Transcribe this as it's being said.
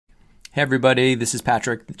Hey everybody, this is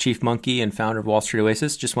Patrick, the Chief Monkey and founder of Wall Street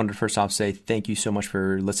Oasis. Just wanted to first off say thank you so much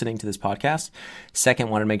for listening to this podcast. Second,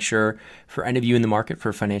 want to make sure for any of you in the market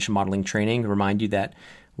for financial modeling training, remind you that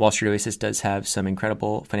Wall Street Oasis does have some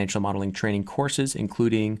incredible financial modeling training courses,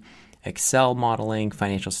 including Excel modeling,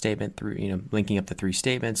 financial statement through, linking up the three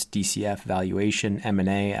statements, DCF, valuation,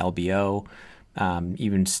 M&A, LBO,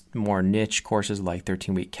 even more niche courses like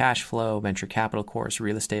 13-week cash flow, venture capital course,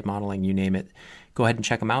 real estate modeling, you name it. Go ahead and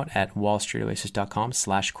check them out at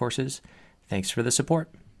wallstreetoasis.com/courses. Thanks for the support.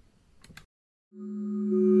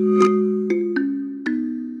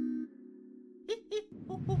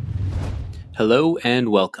 Hello and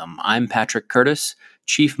welcome. I'm Patrick Curtis,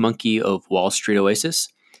 Chief Monkey of Wall Street Oasis,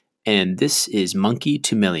 and this is Monkey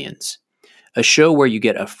to Millions, a show where you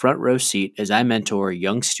get a front row seat as I mentor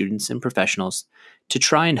young students and professionals to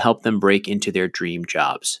try and help them break into their dream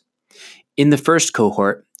jobs. In the first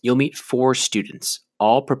cohort, you'll meet 4 students,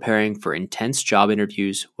 all preparing for intense job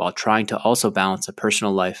interviews while trying to also balance a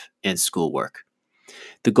personal life and schoolwork.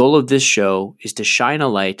 The goal of this show is to shine a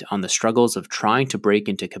light on the struggles of trying to break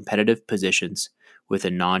into competitive positions with a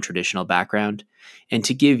non-traditional background and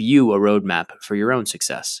to give you a roadmap for your own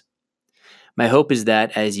success. My hope is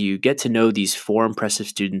that as you get to know these 4 impressive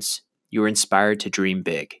students, you are inspired to dream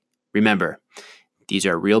big. Remember, these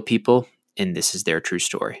are real people and this is their true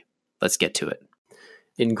story. Let's get to it.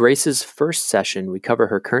 In Grace's first session, we cover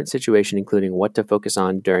her current situation, including what to focus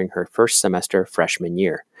on during her first semester freshman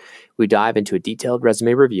year. We dive into a detailed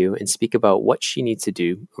resume review and speak about what she needs to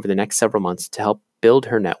do over the next several months to help build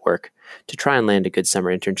her network to try and land a good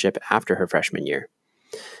summer internship after her freshman year.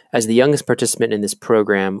 As the youngest participant in this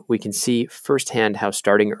program, we can see firsthand how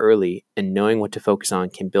starting early and knowing what to focus on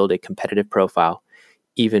can build a competitive profile,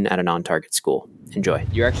 even at a non-target school. Enjoy.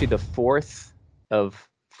 You're actually the 4th of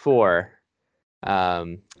 4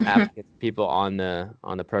 applicants, people on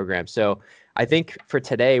the program. So I think for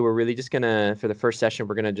today, we're really just gonna, for the first session,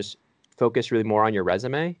 we're gonna just focus really more on your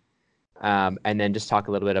resume, and then just talk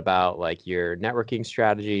a little bit about like your networking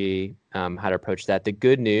strategy, how to approach that. The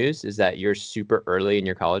good news is that you're super early in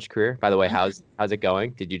your college career. By the way, how's it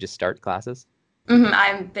going? Did you just start classes?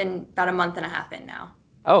 I've been about a month and a half in now.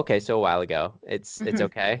 Oh, okay, so a while ago. It's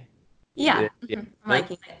okay. Yeah, Yeah. I'm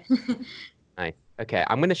liking it. Nice. Okay,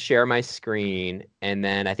 I'm gonna share my screen, and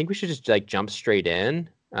then I think we should just like jump straight in,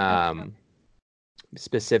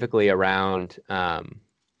 specifically around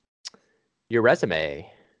your resume.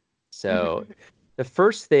 So the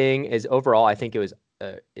first thing is overall, I think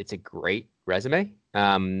it's a great resume.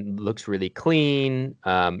 Looks really clean,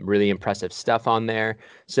 really impressive stuff on there.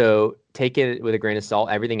 So take it with a grain of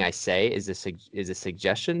salt. Everything I say is a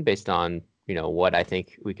suggestion based on what I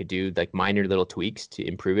think we could do, like minor little tweaks to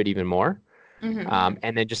improve it even more.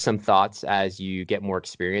 And then just some thoughts as you get more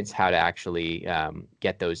experience, how to actually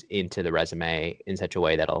get those into the resume in such a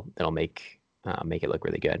way that'll make it look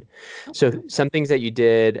really good. So some things that you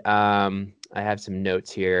did, I have some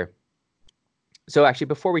notes here. So actually,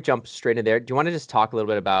 before we jump straight in there, do you want to just talk a little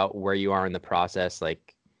bit about where you are in the process,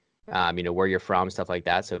 like where you're from, stuff like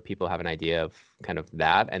that, so people have an idea of kind of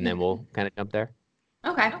that, and then we'll kind of jump there.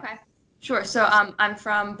 Okay. Sure. So I'm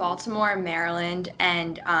from Baltimore, Maryland,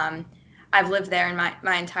 and I've lived there in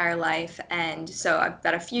my entire life. And so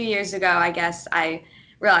about a few years ago, I guess I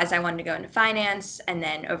realized I wanted to go into finance, and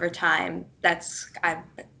then over time, I've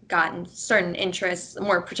gotten certain interests,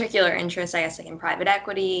 more particular interests, I guess, like in private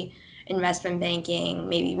equity, investment banking,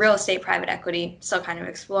 maybe real estate private equity. Still kind of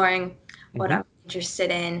exploring what I'm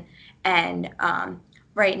interested in, and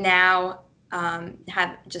right now,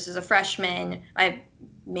 have just as a freshman, my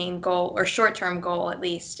main goal, or short-term goal at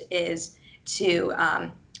least, is to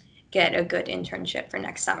get a good internship for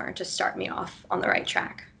next summer to start me off on the right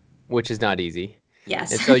track. Which is not easy.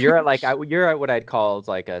 Yes. And so you're at you're at what I'd call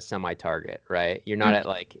like a semi-target, right? You're not at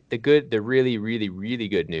like the really, really, really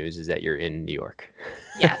good news is that you're in New York.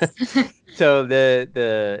 Yes. So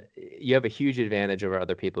you have a huge advantage over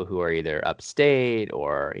other people who are either upstate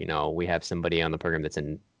or, we have somebody on the program that's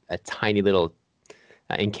in a tiny little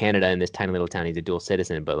in Canada, in this tiny little town. He's a dual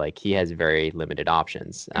citizen, but like he has very limited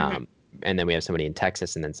options. And then we have somebody in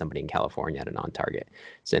Texas and then somebody in California at a non-target.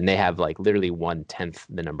 So, and they have like literally 1/10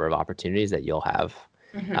 the number of opportunities that you'll have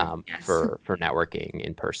Yes. for networking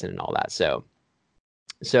in person and all that. So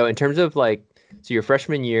in terms of so your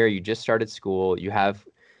freshman year, you just started school,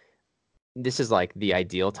 this is like the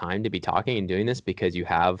ideal time to be talking and doing this because you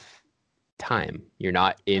have time. You're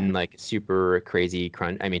not in like super crazy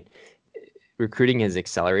crunch. I mean, recruiting has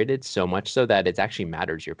accelerated so much so that it actually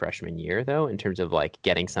matters your freshman year, though, in terms of like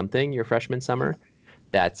getting something your freshman summer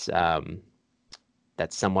that's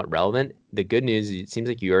somewhat relevant. The good news, it seems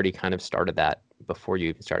like you already kind of started that before you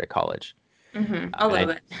even started college. A little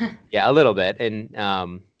bit. Yeah, a little bit,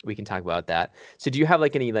 and we can talk about that. So, do you have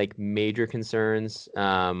like any like major concerns?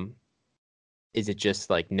 Is it just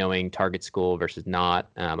like knowing target school versus not?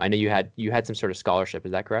 I know you had some sort of scholarship.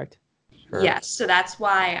 Is that correct? Yes, so that's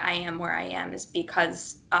why I am where I am, is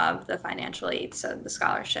because of the financial aid, so the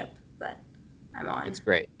scholarship that I'm on. It's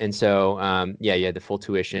great. And so, yeah, you had the full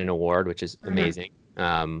tuition award, which is Mm-hmm. amazing.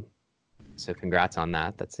 So congrats on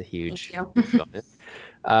that. That's a Thank huge, you. huge bonus.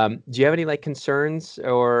 Do you have any like concerns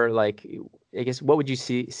or like, I guess, what would you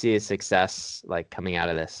see as success like coming out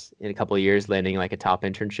of this in a couple of years, landing like a top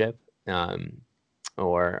internship,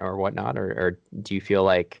 or whatnot? Or do you feel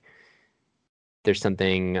like there's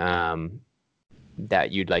something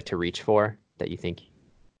that you'd like to reach for that you think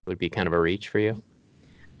would be kind of a reach for you?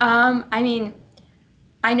 I mean,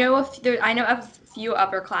 I know of a few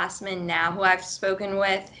upperclassmen now who I've spoken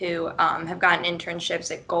with who have gotten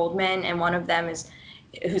internships at Goldman, and one of them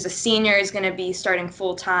who's a senior is going to be starting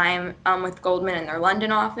full time with Goldman in their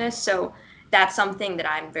London office. So that's something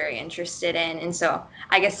that I'm very interested in, and so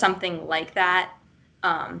I guess something like that,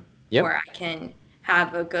 Yep. where I can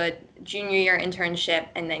have a good junior year internship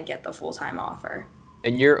and then get the full time offer.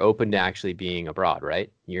 And you're open to actually being abroad,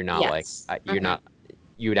 right? You're not like Yes. you're not.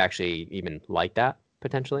 You would actually even like that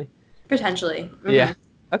potentially. Potentially. Yeah.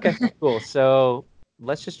 Okay. Cool. So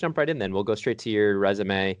let's just jump right in then. We'll go straight to your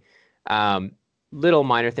resume. Um, Little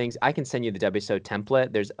minor things. I can send you the WSO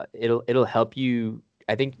template. It'll help you.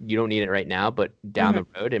 I think you don't need it right now, but down the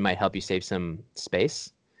road, it might help you save some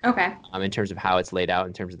space. Okay. In terms of how it's laid out,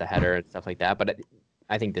 in terms of the header and stuff like that. But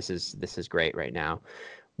I think this is great right now.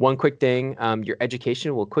 One quick thing, your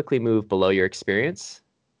education will quickly move below your experience.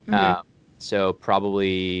 So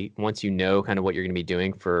probably once you know kind of what you're going to be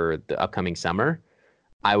doing for the upcoming summer,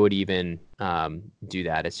 I would even do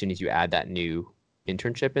that as soon as you add that new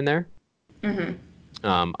internship in there.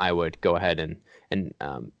 I would go ahead and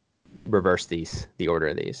reverse the order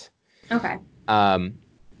of these. Okay.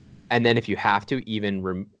 And then if you have to,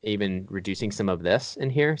 even reducing some of this in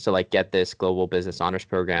here. So like get this global business honors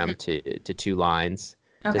program to 2 lines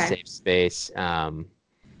to Okay. save space. You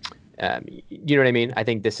know what I mean? I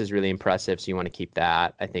think this is really impressive. So you want to keep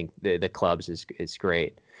that. I think the clubs is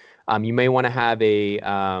great. You may want to have a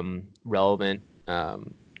relevant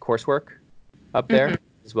coursework up there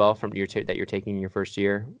as well from that you're taking in your first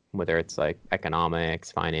year, whether it's like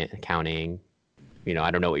economics, finance, accounting.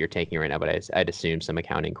 I don't know what you're taking right now, but I'd assume some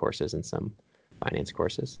accounting courses and some finance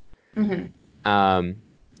courses.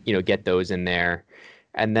 Get those in there.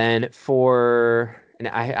 And then and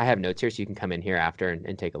I have notes here, so you can come in here after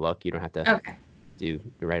and take a look. You don't have to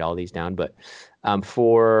write all these down. But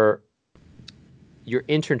for your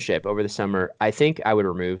internship over the summer, I think I would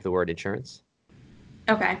remove the word insurance.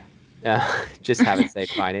 Okay. Just have it say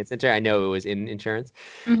finance intern. I know it was in insurance,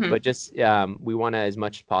 but just we want to, as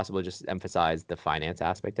much as possible, just emphasize the finance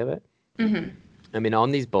aspect of it. I mean, on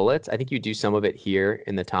these bullets, I think you do some of it here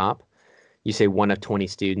in the top. You say 1 of 20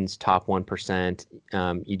 students, top 1%.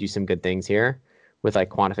 You do some good things here with like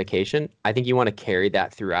quantification. I think you want to carry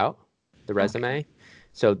that throughout the resume. Okay.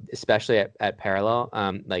 So especially at Parallel,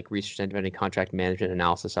 like research and independent contract management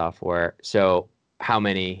analysis software. So how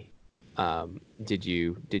many how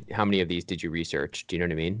many of these did you research? Do you know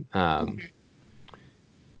what I mean?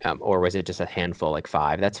 Or was it just a handful, like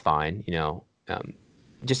 5? That's fine.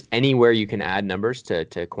 Just anywhere you can add numbers to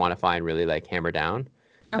quantify and really like hammer down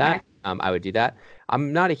that. I would do that.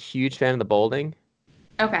 I'm not a huge fan of the bolding.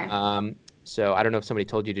 Okay. So I don't know if somebody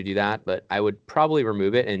told you to do that, but I would probably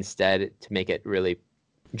remove it, and instead, to make it really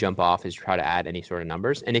jump off, is try to add any sort of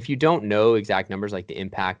numbers. And if you don't know exact numbers, like the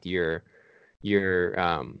impact your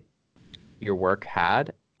work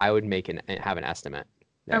had, I would have an estimate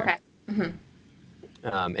there. Okay.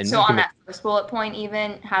 And so on that first bullet point,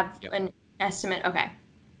 even have an estimate. Okay.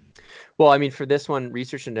 Well, I mean, for this one,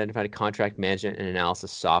 research and identified contract management and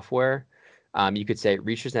analysis software, you could say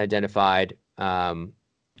research and identified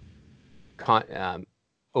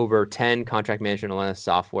over 10 contract management analysis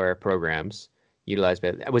software programs utilized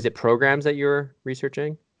by. Was it programs that you were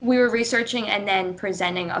researching? We were researching and then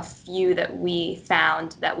presenting a few that we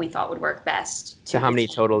found that we thought would work best. So how many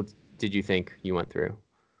total did you think you went through?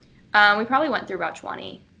 We probably went through about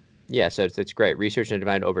 20. Yeah, so it's great. Research and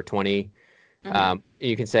divided over 20.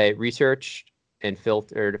 You can say researched and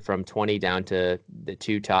filtered from 20 down to the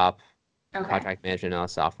 2 top contract management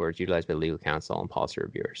analysis softwares utilized by legal counsel and policy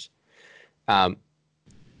reviewers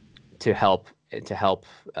to help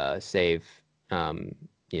save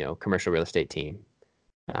commercial real estate team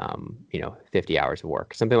 50 hours of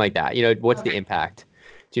work, something like that. What's the impact?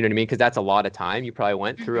 Do you know what I mean? Because that's a lot of time. You probably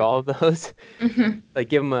went through all of those. Hmm. Like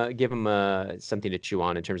give them a something to chew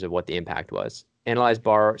on in terms of what the impact was. Analyze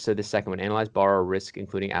borrower. So the second one, analyze borrower risk,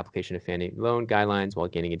 including application of Fannie loan guidelines, while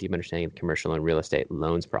gaining a deep understanding of the commercial and real estate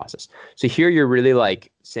loans process. So here you're really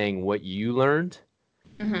like saying what you learned,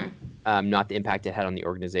 Hmm. not the impact it had on the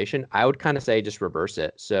organization. I would kind of say just reverse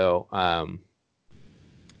it. So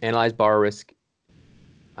analyze borrower risk,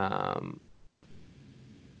 um,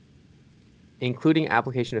 including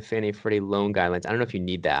application of Fannie Freddie loan guidelines. I don't know if you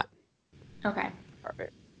need that. Okay. All right.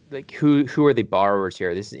 Like who are the borrowers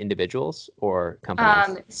here? This is individuals or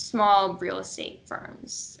companies? Small real estate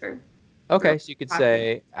firms or real Okay, so you could property.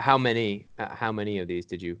 say how many of these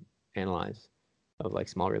did you analyze of like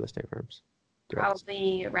small real estate firms throughout this?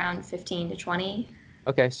 Probably around 15 to 20.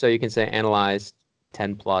 Okay, so you can say analyzed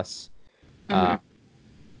 10 plus uh, Hmm.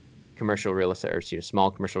 commercial real estate or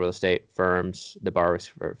small commercial real estate firms, the borrowers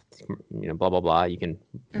for blah blah blah. You can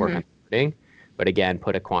work Hmm. on coding, but again,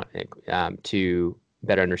 put a quant to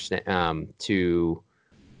better understand to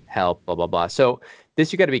help blah blah blah. So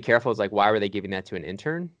this you got to be careful. Is like why were they giving that to an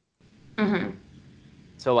intern? Hmm.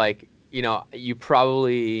 So like, you don't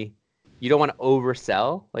want to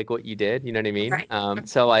oversell like what you did, you know what I mean? Right.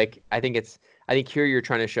 So like I think here you're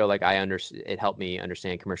trying to show like it helped me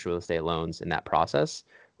understand commercial real estate loans in that process,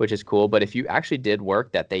 which is cool. But if you actually did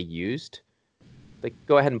work that they used, like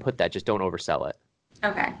go ahead and put that, just don't oversell it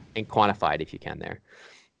Okay. and quantify it if you can there.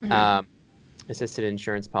 Hmm. Um, assisted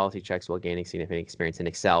insurance policy checks while gaining significant experience in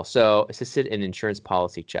Excel. So assisted in insurance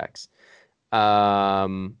policy checks.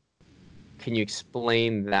 Um, can you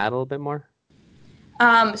explain that a little bit more?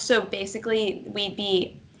 So basically,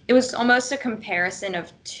 it was almost a comparison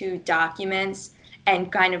of two documents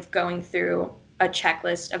and kind of going through a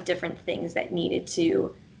checklist of different things that needed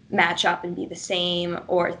to match up and be the same,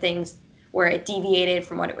 or things where it deviated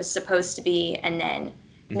from what it was supposed to be, and then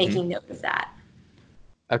Mhm. making note of that.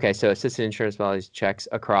 Okay, so assisted insurance policy checks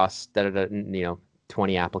across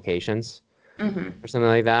 20 applications Hmm. or something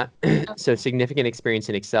like that. So significant experience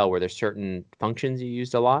in Excel, were there certain functions you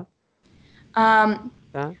used a lot? Um,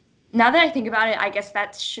 That? Now that I think about it, I guess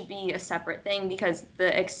that should be a separate thing because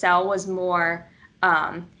the Excel was more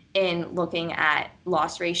in looking at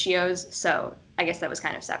loss ratios. So I guess that was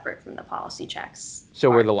kind of separate from the policy checks So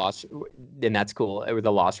were part. the loss, and that's cool. Were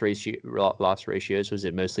the loss ratios, was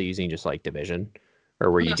it mostly using just like division,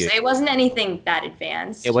 or were you doing? Mostly, it wasn't anything that It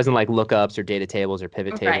advanced. wasn't like lookups or data tables or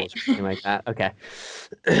pivot Right. tables or anything like that. Okay,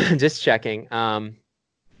 just checking.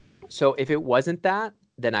 So if it wasn't that,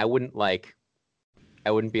 then I wouldn't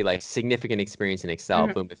be like significant experience in Excel.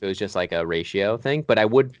 Hmm. Boom. If it was just like a ratio thing, but I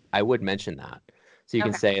would mention that. So you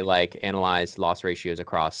can Okay. say like analyze loss ratios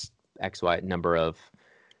across X, Y number of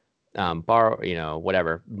borrow,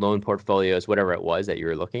 whatever loan portfolios, whatever it was that you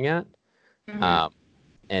were looking at. Hmm. Um,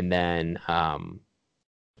 and then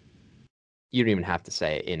you don't even have to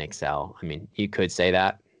say in Excel. I mean, you could say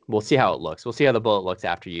that. We'll see how it looks. We'll see how the bullet looks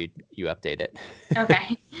after you update it.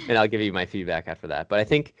 Okay. And I'll give you my feedback after that. But I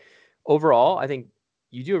think overall, I think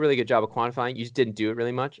you do a really good job of quantifying. You just didn't do it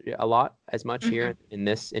really as much Hmm. here in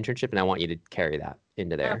this internship, and I want you to carry that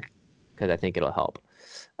into there Okay. because I think it'll help.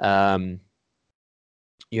 Um,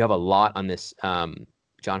 you have a lot on this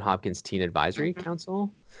John Hopkins Teen Advisory Hmm.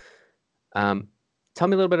 Council. Um, tell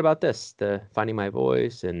me a little bit about this, the finding my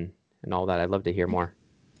voice and all that. I'd love to hear more.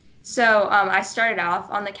 So I started off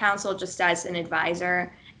on the council just as an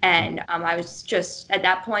advisor, and I was just at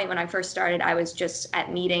that point when I first started, I was just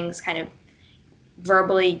at meetings, kind of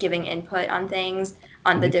verbally giving input on things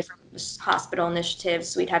on the Mm-hmm. different hospital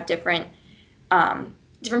initiatives. We'd have different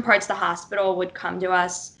parts of the hospital would come to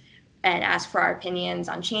us and ask for our opinions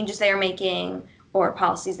on changes they were making or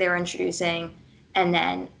policies they were introducing, and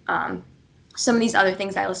then some of these other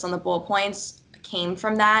things I list on the bullet points came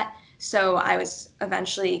from that. So I was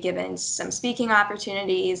eventually given some speaking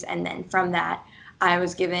opportunities, and then from that, I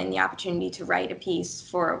was given the opportunity to write a piece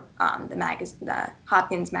for the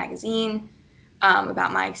Hopkins magazine,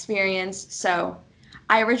 about my experience. So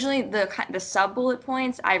I originally the sub bullet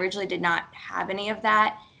points I originally did not have any of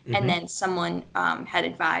that, and Mm-hmm. then someone had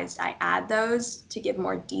advised I add those to give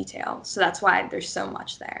more detail. So that's why there's so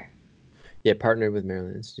much there. Yeah, partnered with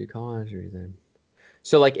Maryland Institute College or then.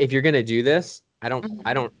 So like if you're gonna do this,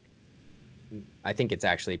 Mhm. I think it's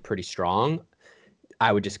actually pretty strong.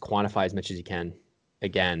 I would just quantify as much as you can.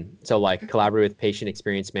 Again, so like collaborate with patient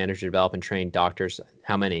experience manager, develop and train doctors.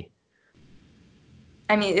 How many?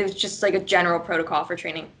 I mean, it was just like a general protocol for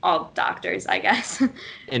training all doctors, I guess.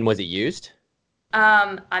 And was it used?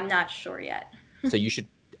 I'm not sure yet. So you should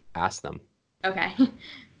ask them. Okay.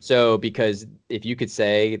 So because if you could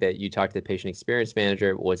say that you talked to the patient experience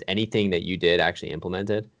manager, was anything that you did actually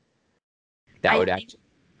implemented? That would actually.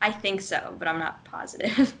 I think so, but I'm not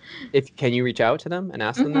positive. If can you reach out to them and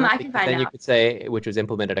ask them that? I can Because find then you out. could say which was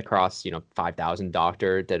implemented across 5,000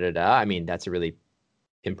 doctor da da da. I mean, that's a really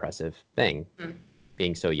impressive thing,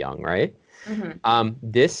 being so young, right?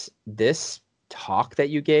 This talk that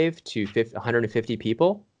you gave to 150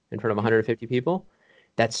 people in front of 150 people,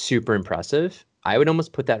 that's super impressive. I would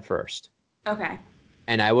almost put that first. Okay.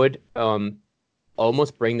 And I would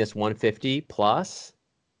almost bring this 150 plus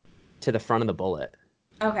to the front of the bullet.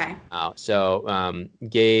 Okay. So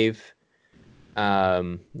gave,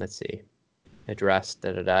 let's see, address,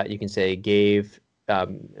 da da da. You can say gave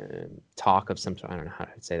talk of some sort. I don't know how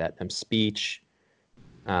to say that. Speech.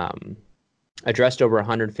 Addressed over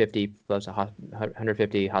 150 plus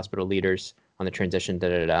 150 hospital leaders on the transition. Da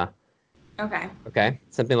da da. Okay. Okay,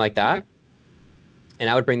 something like that. And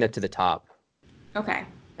I would bring that to the top. Okay.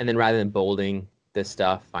 And then rather than bolding this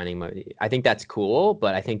stuff, I think that's cool.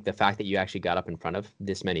 But I think the fact that you actually got up in front of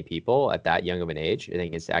this many people at that young of an age, I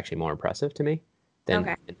think is actually more impressive to me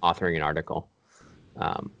than authoring an article.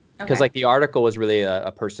 Because like the article was really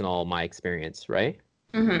a personal, my experience, right?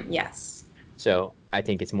 Yes. So I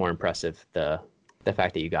think it's more impressive the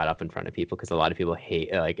fact that you got up in front of people, because a lot of people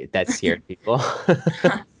hate that scared people.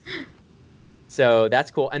 So that's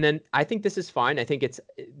cool. And then I think this is fine. I think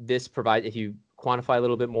this provides, if you quantify a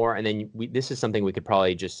little bit more, and then this is something we could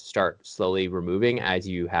probably just start slowly removing as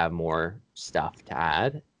you have more stuff to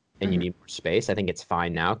add and you need more space. I think it's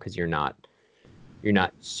fine now because you're not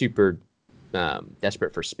super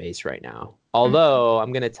desperate for space right now. Although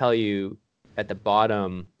I'm going to tell you at the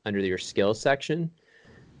bottom under your skills section,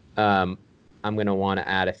 I'm going to want to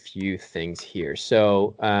add a few things here.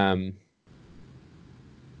 So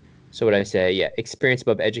what I say? Yeah, experience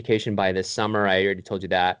above education by this summer. I already told you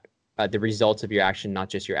that. The results of your action, not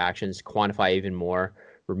just your actions. Quantify even more.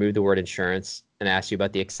 Remove the word insurance and ask you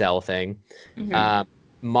about the Excel thing.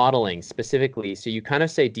 Modeling specifically. So you kind of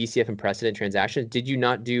say DCF and precedent transactions. Did you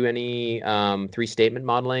not do any three-statement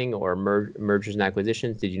modeling or mergers and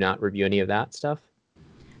acquisitions? Did you not review any of that stuff?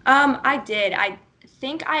 I did. I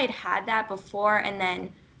think I had that before, and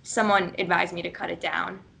then someone advised me to cut it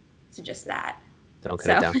down to just that. Don't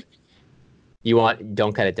cut it down.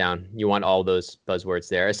 Don't cut it down. You want all those buzzwords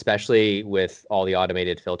there, especially with all the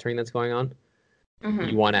automated filtering that's going on.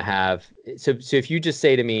 You want to have, so if you just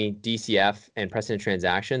say to me DCF and precedent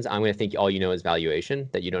transactions, I'm going to think all you know is valuation,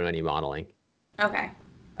 that you don't know any modeling. Okay.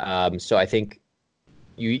 So I think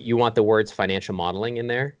you want the words financial modeling in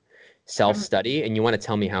there, self-study, and you want to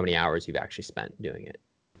tell me how many hours you've actually spent doing it.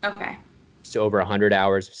 Okay. So over 100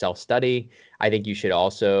 hours of self-study. I think you should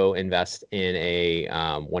also invest in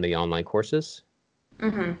one of the online courses,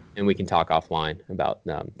 and we can talk offline about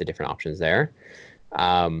the different options there.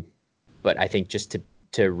 But I think just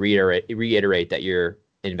to reiterate that you're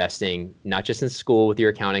investing not just in school with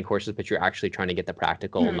your accounting courses, but you're actually trying to get the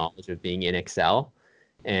practical knowledge of being in Excel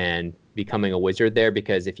and becoming a wizard there.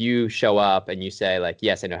 Because if you show up and you say like,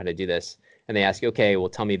 yes, I know how to do this, and they ask you, okay, well,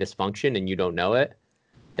 tell me this function, and you don't know it,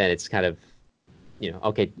 then it's kind of,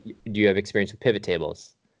 okay, do you have experience with pivot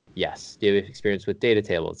tables? Yes. Do you have experience with data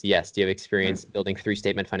tables? Yes. Do you have experience building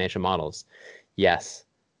three-statement financial models? Yes.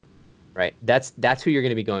 Right. That's who you're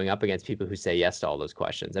going to be going up against, people who say yes to all those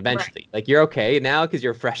questions eventually. Like you're okay now because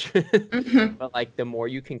you're a freshman, but like the more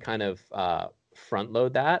you can kind of front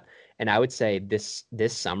load that. And I would say this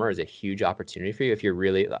summer is a huge opportunity for you. If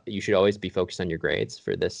you should always be focused on your grades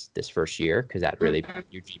for this first year, because that really,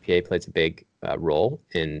 your GPA plays a big role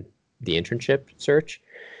in the internship search.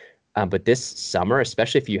 But this summer,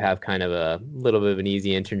 especially if you have kind of a little bit of an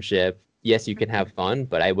easy internship, yes, you can have fun,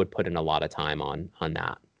 but I would put in a lot of time on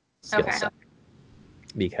that skill set.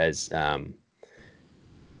 Because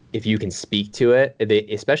if you can speak to it,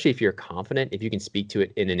 especially if you're confident, if you can speak to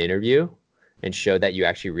it in an interview and show that you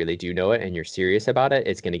actually really do know it and you're serious about it,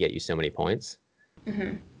 it's going to get you so many points.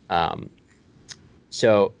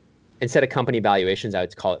 So instead of company valuations, I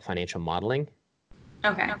would call it financial modeling.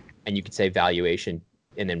 Okay. And you could say valuation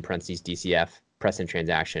and then parentheses DCF, precedent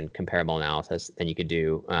transaction, comparable analysis. Then you could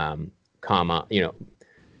do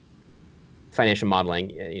financial modeling,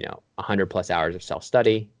 100 plus hours of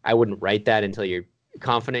self-study. I wouldn't write that until you're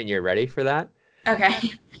confident and you're ready for that.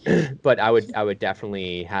 Okay. But I would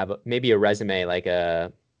definitely have maybe a resume, like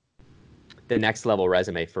the next level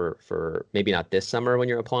resume for maybe not this summer when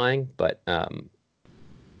you're applying, but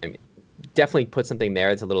definitely put something there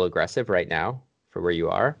that's a little aggressive right now for where you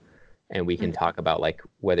are, and we can talk about like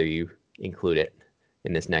whether you include it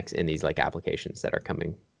in these like applications that are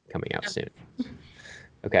coming out soon.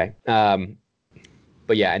 Okay. But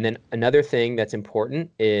But yeah, and then another thing that's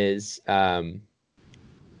important is, so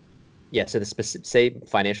the say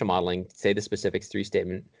financial modeling, say the specifics,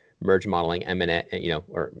 3-statement merge modeling, M&A,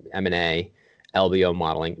 or M&A, LBO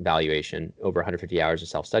modeling, valuation, over 150 hours of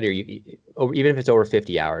self-study, or even if it's over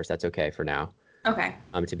 50 hours, that's okay for now. Okay.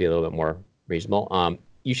 To be a little bit more reasonable.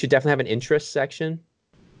 You should definitely have an interest section.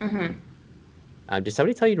 Did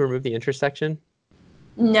somebody tell you to remove the interest section?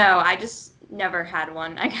 No, I just never had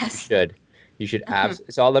one, I guess. You should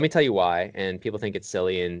so let me tell you why. And people think it's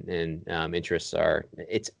silly, and interests are,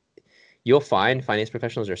 you'll find finance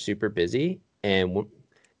professionals are super busy, and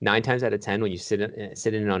 9 times out of 10, when you sit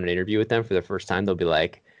in on an interview with them for the first time, they'll be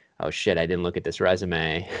like, oh shit, I didn't look at this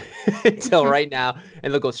resume until right now.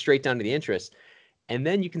 And they'll go straight down to the interest. And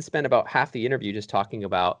then you can spend about half the interview just talking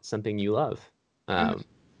about something you love.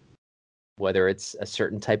 Whether it's a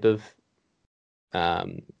certain type of,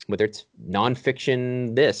 whether it's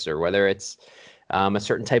nonfiction this, or whether it's a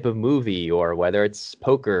certain type of movie, or whether it's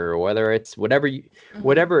poker, or whether it's whatever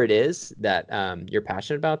it is that you're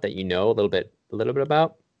passionate about, that a little bit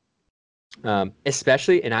about.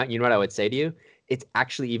 Especially, and you know what I would say to you, it's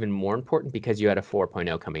actually even more important because you had a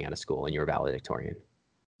 4.0 coming out of school and you're a valedictorian.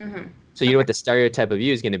 So you know what the stereotype of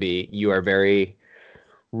you is going to be. You are very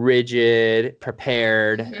rigid,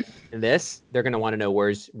 prepared. This, they're going to want to know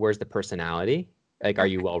where's the personality. Like, are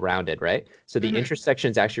you well-rounded, right? So the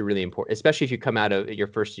intersection is actually really important, especially if you come out of your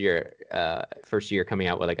first year coming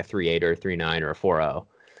out with like a 3.8 or a 3.9 or a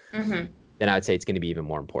 4.0. Then I would say it's going to be even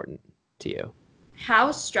more important to you.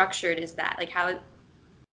 How structured is that? Like, how?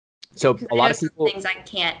 So a lot of people, things I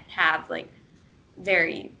can't have, like,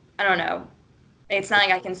 very, I don't know. It's not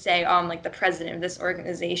like I can say, oh, I'm like the president of this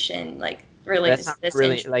organization, like, related to this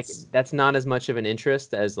really interest. like, that's not as much of an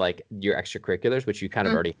interest as like your extracurriculars, which you kind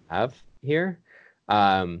of already have here.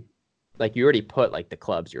 Like, you already put like the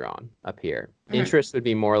clubs you're on up here. Interest would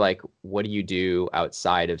be more like, what do you do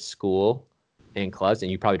outside of school and clubs?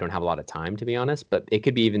 And you probably don't have a lot of time, to be honest, but it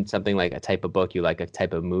could be even something like a type of book you like, a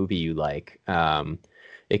type of movie you like.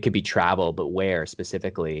 It could be travel, but where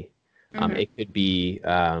specifically? It could be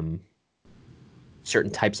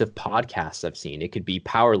certain types of podcasts I've seen. It could be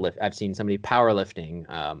I've seen somebody powerlifting.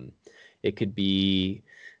 It could be,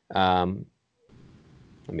 let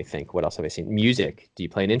me think, what else have I seen? Music. Do you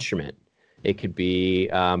play an instrument? It could be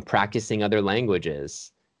practicing other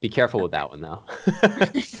languages. Be careful with that one, though.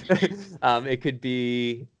 It could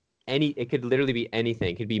be it could literally be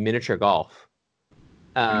anything. It could be miniature golf.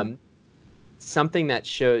 Something that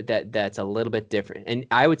showed that's a little bit different. And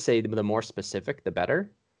I would say the more specific, the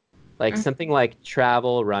better. Like something like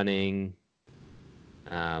travel, running,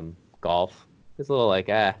 golf. It's a little like,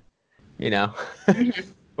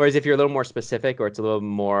 Whereas if you're a little more specific, or it's a little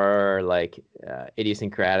more like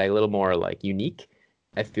idiosyncratic, a little more like unique,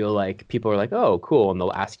 I feel like people are like, oh, cool. And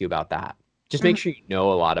they'll ask you about that. Just make sure you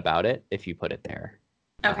know a lot about it if you put it there.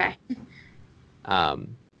 Okay.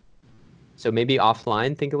 So maybe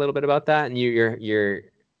offline, think a little bit about that. And you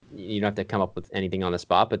don't have to come up with anything on the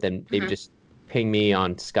spot, but then maybe just ping me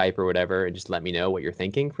on Skype or whatever and just let me know what you're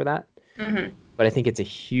thinking for that. But I think it's a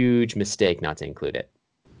huge mistake not to include it.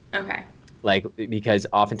 Okay. Like, because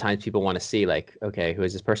oftentimes people want to see like, okay, who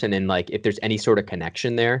is this person? And like, if there's any sort of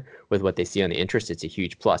connection there with what they see on the interest, it's a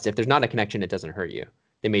huge plus. If there's not a connection, it doesn't hurt you.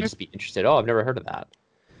 They may just be interested. Oh, I've never heard of that.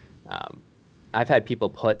 I've had people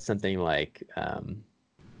put something like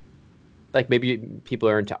maybe people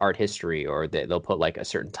are into art history, or they'll put like a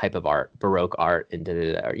certain type of art, Baroque art,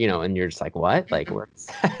 into and you're just like, what? Like, where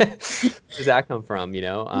does that come from?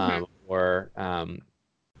 Or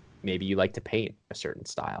maybe you like to paint a certain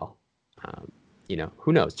style.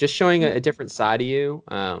 Who knows? Just showing a different side of you,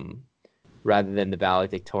 rather than the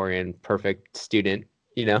valedictorian, perfect student.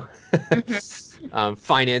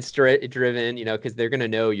 Finance driven. Because they're gonna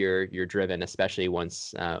know you're driven, especially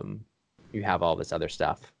once you have all this other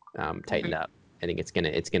stuff tightened up. I think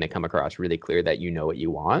it's gonna come across really clear that you know what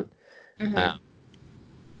you want. So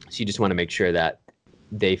you just want to make sure that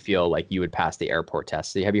they feel like you would pass the airport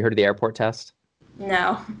test. So have you heard of the airport test?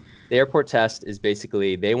 No. The airport test is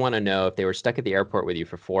basically, they want to know if they were stuck at the airport with you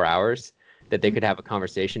for 4 hours, that they could have a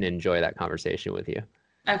conversation and enjoy that conversation with you.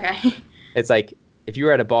 Okay. It's like, if you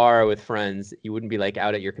were at a bar with friends, you wouldn't be like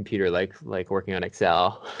out at your computer, like working on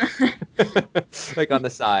Excel, like on the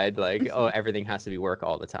side, like, oh, everything has to be work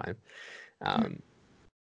all the time.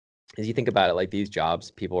 As you think about it, like these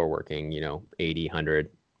jobs, people are working, 80,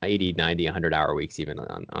 90, 100 hour weeks, even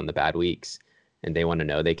on the bad weeks. And they want to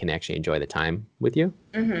know they can actually enjoy the time with you,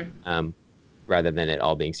 rather than it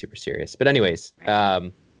all being super serious. But anyways,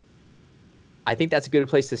 I think that's a good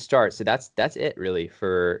place to start. So that's it really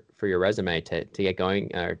for your resume to get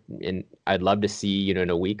going. And I'd love to see, in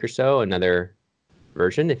a week or so, another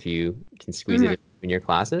version if you can squeeze it in your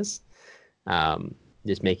classes.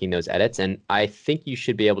 Just making those edits. And I think you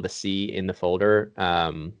should be able to see in the folder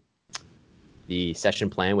the session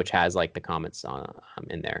plan, which has like the comments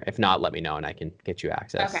in there. If not, let me know and I can get you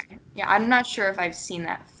access. Okay. Yeah, I'm not sure if I've seen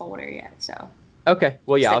that folder yet. So. Okay.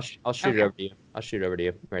 Well, yeah, I'll shoot it over to you. I'll shoot it over to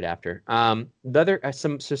you right after. The other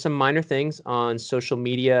some minor things on social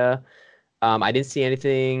media. I didn't see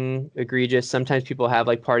anything egregious. Sometimes people have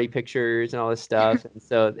like party pictures and all this stuff, and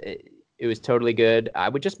so it was totally good. I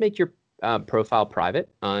would just make your profile private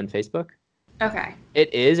on Facebook. Okay.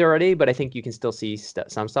 It is already, but I think you can still see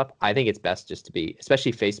some stuff. I think it's best just to be,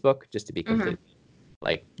 especially Facebook, just to be completely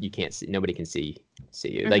like you can't see, nobody can see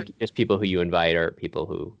you. Like just people who you invite or people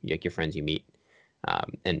who like your friends you meet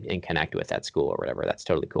and connect with at school or whatever. That's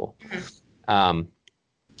totally cool. And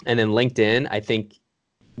then LinkedIn, I think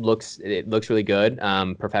looks really good,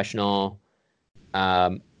 professional.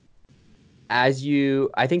 I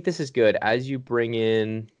think this is good as you bring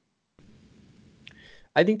in.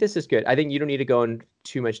 I think this is good. I think you don't need to go in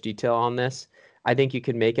too much detail on this. I think you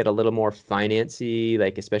can make it a little more financy,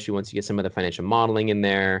 like especially once you get some of the financial modeling in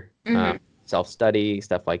there, self-study,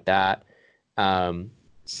 stuff like that. I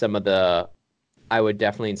would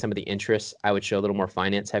definitely, in some of the interests, I would show a little more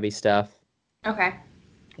finance-heavy stuff. Okay.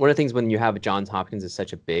 One of the things when you have Johns Hopkins is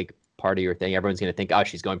such a big part of your thing, everyone's going to think, oh,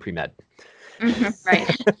 she's going pre-med.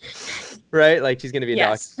 Right. Right? Like she's going to be a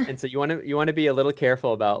doctor. And so you want to be a little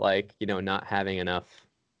careful about like, not having enough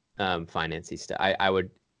financy stuff. I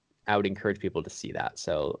would encourage people to see that.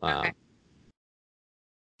 So, and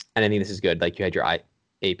I think this is good. Like you had your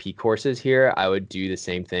AP courses here. I would do the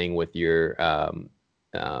same thing with your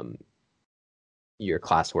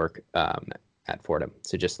classwork at Fordham.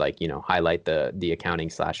 So just like, highlight the accounting /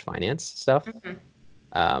 finance stuff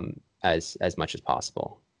as much as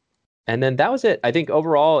possible. And then that was it. I think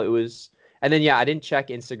overall it was, and then, I didn't check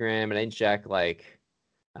Instagram and I didn't check like,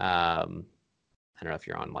 I don't know if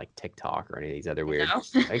you're on like TikTok or any of these other weird,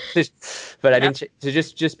 but I didn't. So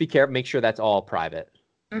just be careful. Make sure that's all private.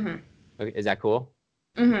 Okay, is that cool?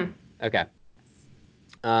 Okay.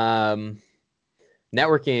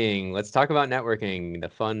 Networking. Let's talk about networking. The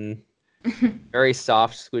fun, very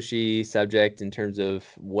soft, squishy subject in terms of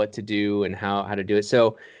what to do and how to do it.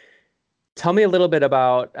 So, tell me a little bit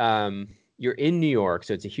about. You're in New York,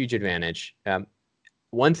 so it's a huge advantage.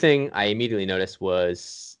 One thing I immediately noticed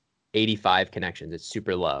was 85 connections. It's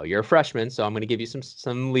super low. You're a freshman, so I'm going to give you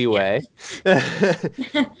some leeway.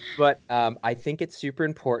 But I think it's super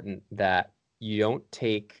important that you don't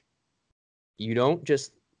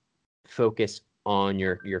just focus on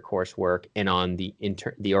your coursework and on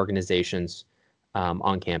the organizations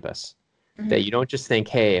on campus. That you don't just think,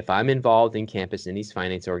 hey, if I'm involved in campus in these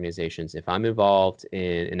finance organizations, if I'm involved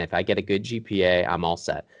and if I get a good GPA, I'm all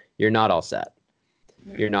set. You're not all set.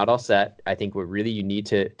 You're not all set. I think what really you need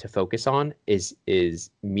to focus on is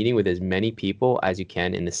meeting with as many people as you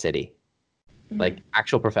can in the city, like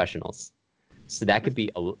actual professionals. So that could be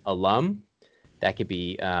alum. That could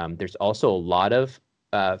be, there's also a lot of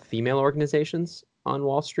female organizations on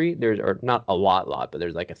Wall Street. Or not a lot, but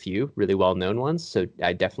there's like a few really well-known ones. So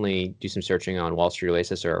I definitely do some searching on Wall Street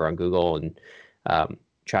Oasis or on Google and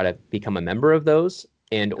try to become a member of those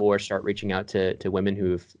or start reaching out to women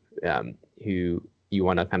who you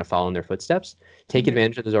want to kind of follow in their footsteps. Take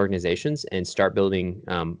advantage of those organizations and start building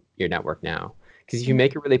your network now. Because if you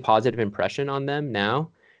make a really positive impression on them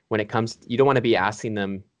now, when it comes, you don't want to be asking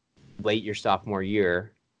them late your sophomore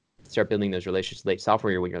year, start building those relationships late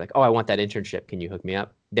sophomore year when you're like, oh, I want that internship. Can you hook me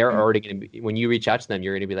up? They're already going to be, when you reach out to them,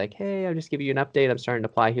 you're going to be like, hey, I'll just give you an update. I'm starting to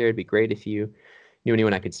apply here. It'd be great if you knew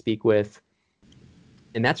anyone I could speak with.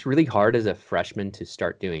 And that's really hard as a freshman to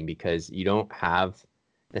start doing because you don't have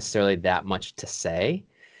necessarily that much to say.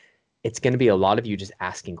 It's going to be a lot of you just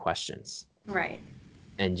asking questions. Right.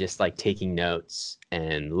 And just like taking notes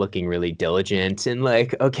and looking really diligent and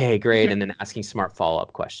like, okay, great. And then asking smart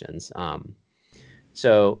follow-up questions.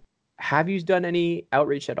 So have you done any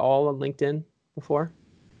outreach at all on LinkedIn before?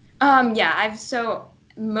 Yeah,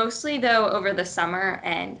 mostly though over the summer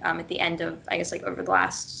and at the end of, I guess like over the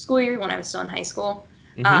last school year when I was still in high school.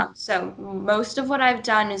 So most of what I've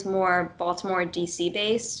done is more Baltimore, DC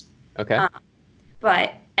based. Okay.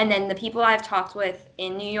 And then the people I've talked with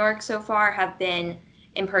in New York so far have been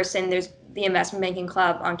in person. There's the investment banking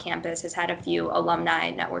club on campus has had a few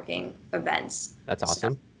alumni networking events. That's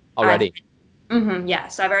awesome. Already. Yeah.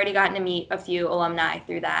 So I've already gotten to meet a few alumni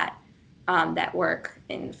through that work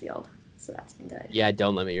in the field. So that's been good. Yeah.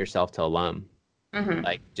 Don't limit yourself to alum.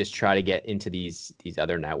 Like just try to get into these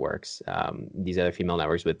other networks, these other female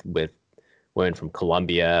networks with women from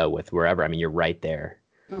Colombia, with wherever. I mean, you're right there.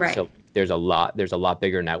 Right. So there's a lot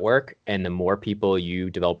bigger network, and the more people you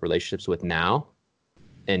develop relationships with now,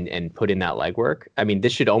 and put in that legwork. I mean,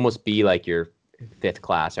 this should almost be like your 5th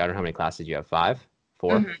class. I don't know how many classes you have. 5,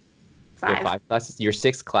 4, Mm-hmm. 5. 5 classes. Your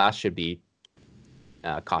 6th class should be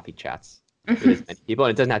coffee chats with as many people,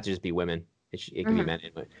 and it doesn't have to just be women. It can be men.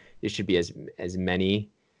 It should be as many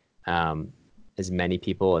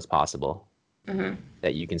people as possible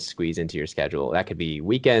that you can squeeze into your schedule. That could be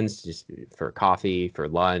weekends, just for coffee, for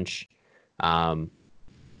lunch, and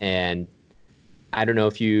I don't know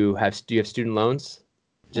if do you have student loans,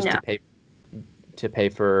 just No. to pay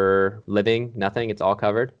for living? Nothing. It's all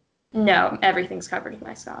covered. No, everything's covered with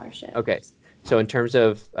my scholarship. Okay. So in terms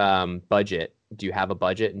of budget, do you have a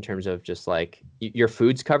budget in terms of just like your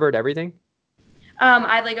food's covered, everything?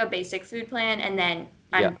 I have like a basic food plan, and then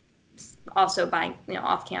I'm also buying,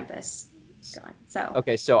 off campus. So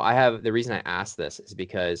okay, so the reason I asked this is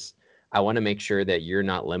because I want to make sure that you're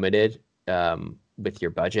not limited with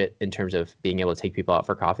your budget in terms of being able to take people out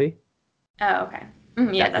for coffee. Oh, okay.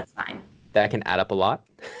 Yeah, that's fine. That can add up a lot.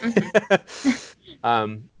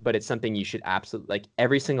 But it's something you should absolutely, like,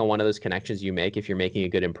 every single one of those connections you make, if you're making a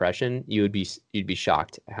good impression, you'd be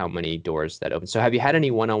shocked how many doors that opens. So have you had any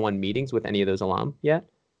one-on-one meetings with any of those alum yet?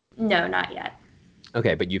 No, not yet.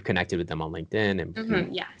 Okay, but you've connected with them on LinkedIn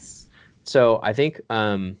and yes. So I think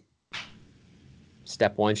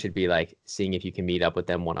step 1 should be like seeing if you can meet up with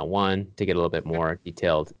them one-on-one to get a little bit more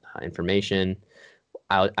detailed information.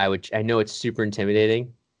 I know it's super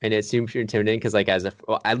intimidating. And it seems intimidating because, like,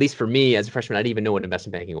 at least for me as a freshman, I didn't even know what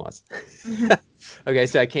investment banking was. Okay,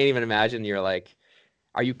 so I can't even imagine. You're like,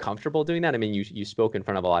 are you comfortable doing that? I mean, you spoke in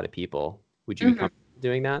front of a lot of people. Would you be comfortable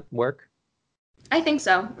doing that work? I think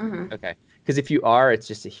so. Okay, because if you are, it's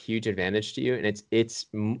just a huge advantage to you, and it's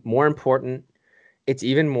more important. It's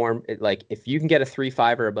even more like if you can get a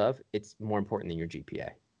 3.5 or above, it's more important than your GPA.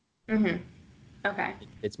 Okay.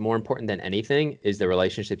 It's more important than anything is the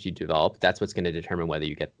relationships you develop. That's what's going to determine whether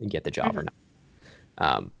you get the job or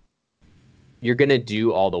not. You're going to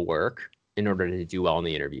do all the work in order to do well in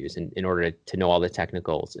the interviews, and in order to know all the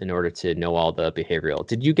technicals, in order to know all the behavioral.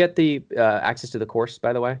 Did you get the access to the course,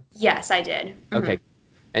 by the way? Yes, I did. Okay.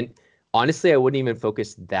 And honestly, I wouldn't even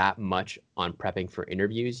focus that much on prepping for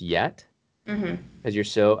interviews yet.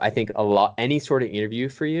 Because I think any sort of interview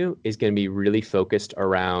for you is going to be really focused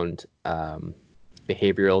around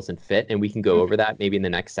behaviorals and fit, and we can go over that maybe in the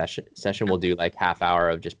next session. We'll do like half hour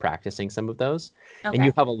of just practicing some of those. Okay. And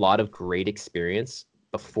you have a lot of great experience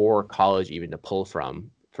before college even to pull from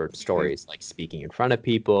for stories like speaking in front of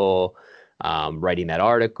people, writing that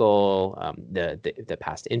article, the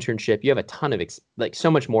past internship. You have a ton of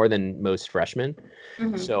so much more than most freshmen.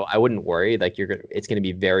 So I wouldn't worry. Like it's going to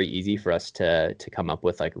be very easy for us to come up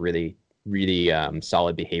with like really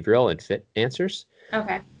solid behavioral and fit answers.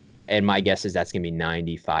 Okay. And my guess is that's going to be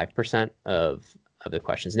 95% of the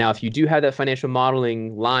questions. Now, if you do have that financial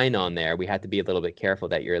modeling line on there, we have to be a little bit careful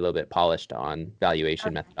that you're a little bit polished on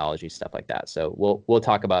valuation methodology, stuff like that. So we'll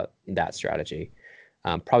talk about that strategy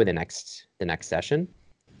probably the next session.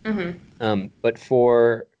 But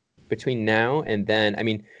for between now and then, I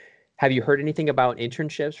mean, have you heard anything about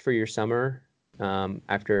internships for your summer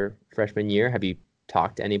after freshman year? Have you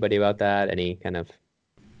talked to anybody about that? Any kind of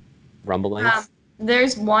rumblings?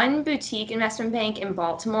 There's one boutique investment bank in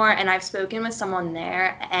Baltimore, and I've spoken with someone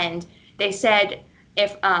there, and they said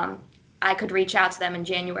if I could reach out to them in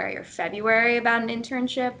January or February about an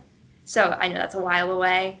internship. So I know that's a while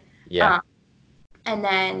away. Yeah. And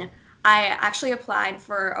then I actually applied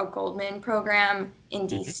for a Goldman program in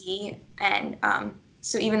DC, and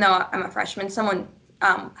so even though I'm a freshman, someone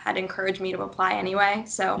had encouraged me to apply anyway.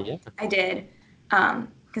 So yeah. I did,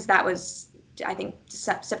 because that was, I think,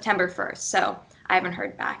 September 1st. So I haven't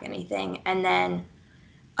heard back anything. And then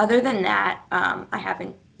other than that, I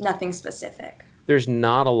haven't, nothing specific. There's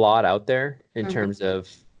not a lot out there in terms of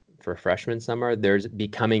for freshman summer. There's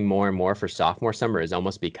becoming more and more for sophomore summer is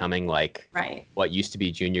almost becoming like what used to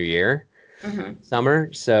be junior year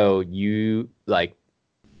summer. So you'd have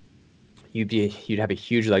a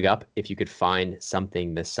huge leg up if you could find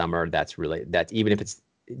something this summer that's even if it's,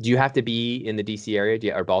 do you have to be in the DC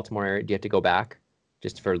area or Baltimore area? Do you have to go back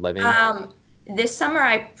just for living? This summer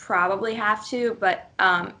I probably have to, but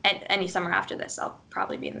any summer after this, I'll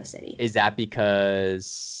probably be in the city. Is that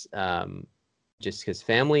because just because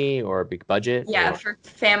family or big budget? Yeah, for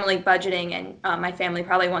family budgeting, and my family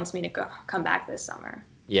probably wants me to come back this summer.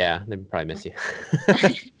 Yeah, they probably miss you.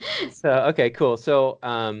 So, okay, cool. So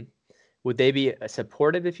Would they be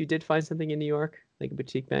supportive if you did find something in New York, like a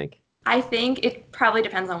boutique bank? I think it probably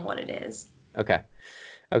depends on what it is. Okay.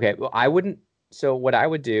 Okay. Well, I wouldn't. So what I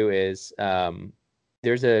would do is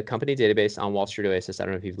there's a company database on Wall Street Oasis. I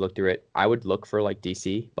don't know if you've looked through it. I would look for like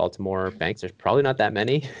DC, Baltimore banks. There's probably not that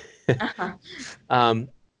many. Uh-huh.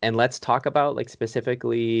 And let's talk about like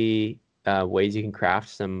specifically ways you can craft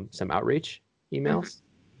some outreach emails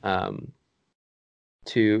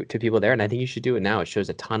to people there. And I think you should do it now. It shows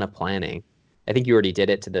a ton of planning. I think you already did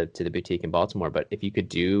it to the boutique in Baltimore, but if you could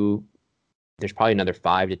do, there's probably another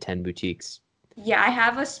 5 to 10 boutiques. Yeah, I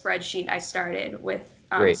have a spreadsheet I started with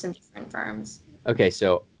some different firms. Okay,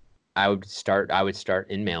 so I would start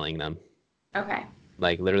in mailing them. Okay.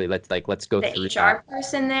 Like literally, let's go through the HR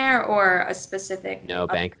person there or a specific. No,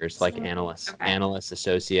 bankers, like analysts, Okay. analysts,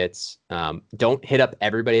 associates. Don't hit up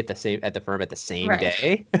everybody at the firm at the same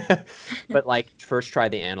day, but like first try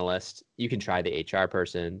the analyst. You can try the HR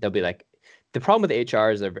person. They'll be like, the problem with HR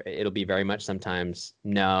is it'll be very much sometimes,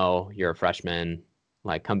 no, you're a freshman.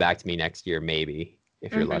 Like, come back to me next year, maybe,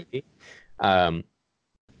 if you're lucky.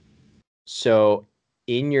 So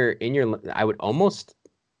in your, I would almost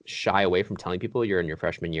shy away from telling people you're in your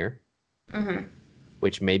freshman year,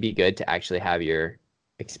 which may be good to actually have your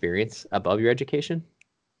experience above your education.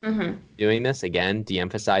 Doing this, again,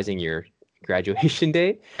 de-emphasizing your graduation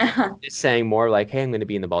date, just saying more like, hey, I'm going to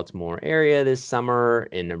be in the Baltimore area this summer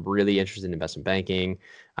and I'm really interested in investment banking.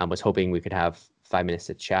 I was hoping we could have 5 minutes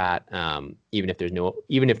to chat. Even if there's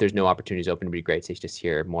no opportunities open, it'd be great to just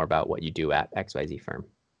hear more about what you do at XYZ firm.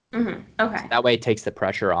 Okay. So that way it takes the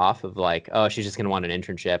pressure off of like, oh, she's just going to want an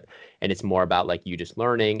internship. And it's more about like you just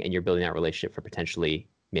learning and you're building that relationship for potentially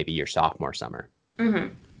maybe your sophomore summer.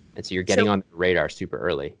 And so you're getting on the radar super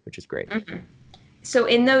early, which is great. So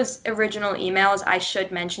in those original emails, I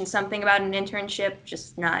should mention something about an internship,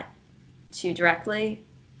 just not too directly.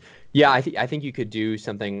 Yeah, I think you could do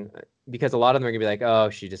something, because a lot of them are gonna be like,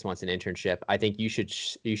 oh, she just wants an internship. I think you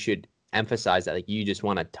should emphasize that like you just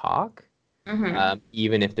want to talk,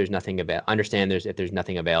 even if there's nothing understand if there's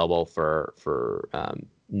nothing available for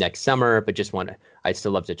next summer, but just I'd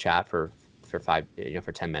still love to chat for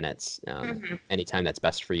 10 minutes, anytime that's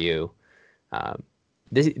best for you.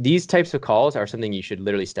 These types of calls are something you should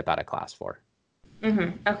literally step out of class for.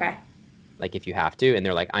 Okay. Like if you have to, and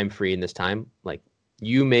they're like, I'm free in this time, like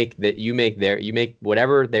you make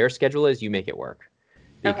whatever their schedule is, you make it work.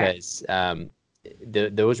 Because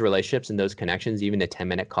those relationships and those connections, even a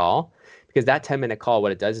 10-minute call, because that 10-minute call,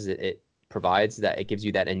 what it does is it provides that, it gives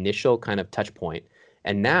you that initial kind of touch point.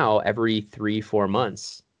 And now every 3-4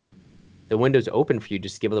 months, the window's open for you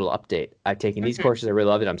just to give a little update. I've taken these courses, I really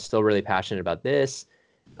love it. I'm still really passionate about this.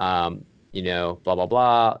 Blah, blah,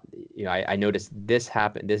 blah. I noticed this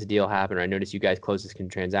deal happened, or I noticed you guys closed this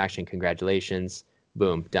transaction. Congratulations.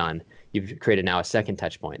 Boom, done. You've created now a second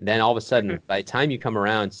touch point. Then all of a sudden, by the time you come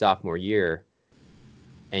around sophomore year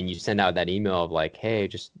and you send out that email of like, hey,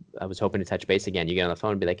 I was hoping to touch base again. You get on the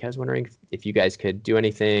phone and be like, I was wondering if you guys could do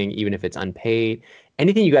anything, even if it's unpaid.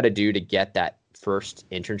 Anything you got to do to get that first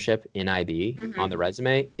internship in IB on the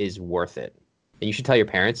resume is worth it. And you should tell your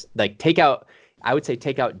parents, like I would say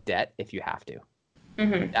take out debt if you have to.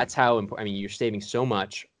 That's how important. I mean, you're saving so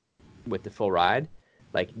much with the full ride.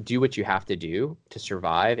 Like, do what you have to do to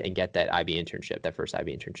survive and get that first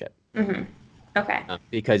IB internship. Okay.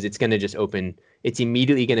 Because it's going to just it's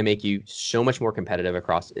immediately going to make you so much more competitive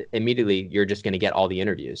immediately you're just going to get all the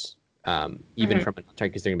interviews, even from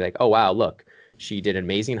because they're going to be like, oh, wow, look, she did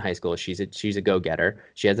amazing in high school. She's a go-getter.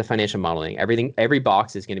 She has the financial modeling. Every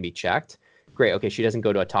box is going to be checked. Great. Okay, she doesn't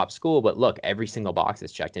go to a top school, but look, every single box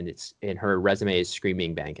is checked, and her resume is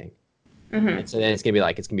screaming banking. And so then it's going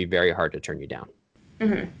to be very hard to turn you down.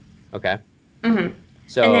 Okay.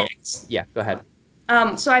 So yeah, go ahead.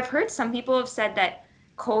 So I've heard some people have said that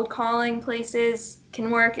cold calling places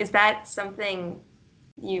can work. Is that something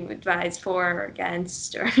you advise for or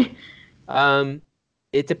against? Or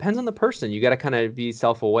it depends on the person. You got to kind of be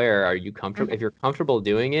self-aware. Are you comfortable? If you're comfortable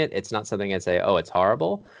doing it, it's not something I'd say, oh, it's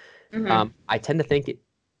horrible. I tend to think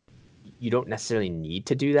you don't necessarily need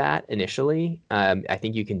to do that initially. I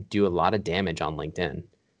think you can do a lot of damage on LinkedIn.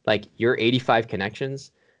 Like your 85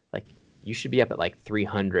 connections, like you should be up at like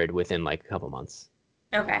 300 within like a couple months.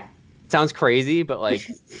 Okay. Sounds crazy, but like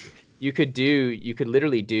you could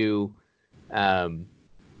literally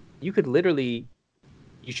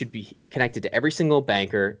you should be connected to every single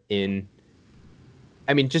banker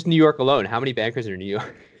just New York alone. How many bankers are in New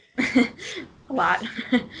York? A lot.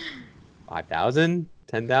 5,000,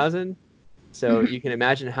 10,000. So you can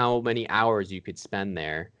imagine how many hours you could spend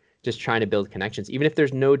there just trying to build connections, even if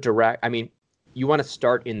there's no direct. I mean, you want to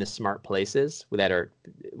start in the smart places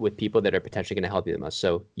with people that are potentially going to help you the most.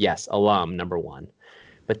 So yes, alum number one,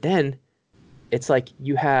 but then it's like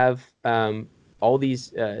you have all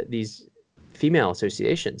these female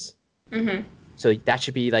associations. Mm-hmm. So that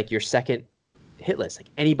should be like your second hit list. Like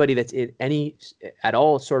anybody that's in any at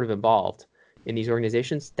all sort of involved in these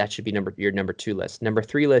organizations, that should be your number 2 list. Number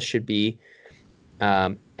 3 list should be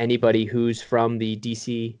anybody who's from the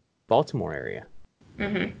DC Baltimore area.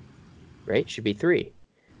 Mm-hmm. Right? Should be 3.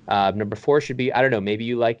 Number 4 should be, I don't know, maybe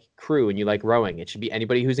you like crew and you like rowing. It should be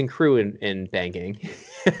anybody who's in crew in banking.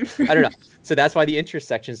 I don't know. So that's why the interest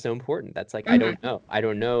section is so important. That's like, Mm-hmm. I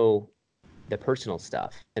don't know the personal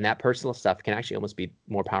stuff. And that personal stuff can actually almost be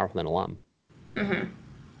more powerful than alum. Mm-hmm.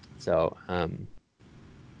 So,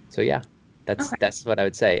 yeah, Okay. that's what I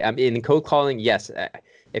would say. In cold calling, yes,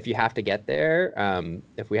 if you have to get there,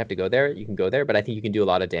 if we have to go there, you can go there. But I think you can do a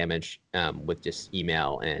lot of damage with just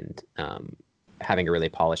email and having a really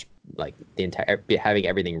polished, like having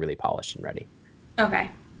everything really polished and ready. Okay.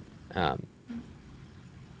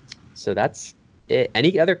 So that's it.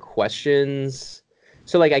 Any other questions?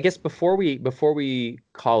 So like, I guess before we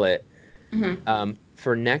call it, Mm-hmm.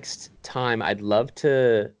 for next time, I'd love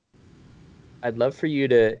for you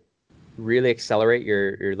to really accelerate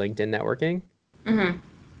your LinkedIn networking. Mm-hmm.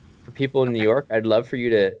 For people in New York, I'd love for you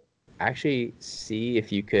to actually see if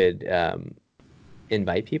you could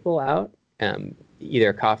invite people out, either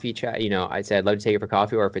a coffee chat. I'd say I'd love to take it for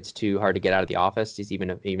coffee, or if it's too hard to get out of the office, just even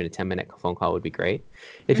a 10-minute phone call would be great.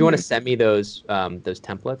 If you want to send me those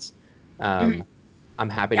templates, Mm-hmm. I'm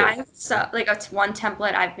happy Yeah, to. I have it's one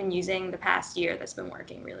template I've been using the past year that's been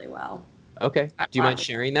working really well. Okay. Do you mind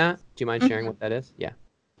sharing that? Do you mind sharing Mm-hmm. what that is? Yeah.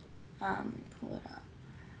 Pull it up.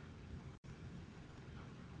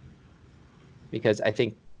 Because I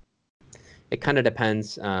think it kind of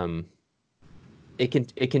depends. It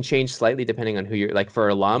can change slightly depending on who you're like. For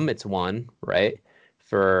alum, it's one, right?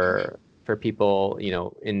 For people,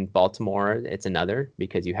 in Baltimore, it's another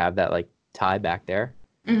because you have that like tie back there.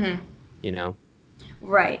 Mm-hmm.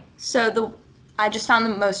 Right. So I just found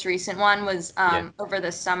the most recent one was Yeah. over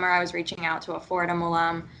the summer. I was reaching out to a Fordham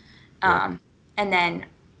alum, Yeah. and then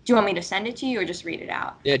do you want me to send it to you or just read it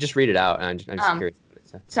out? Yeah, just read it out. I'm just curious what it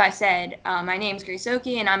says. So I said, my name's Grace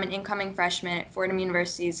Oki, and I'm an incoming freshman at Fordham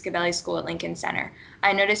University's Gabelli School at Lincoln Center.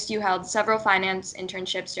 I noticed you held several finance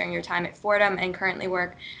internships during your time at Fordham and currently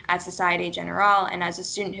work at Societe Generale. And as a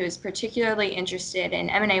student who is particularly interested in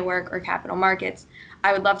M&A work or capital markets,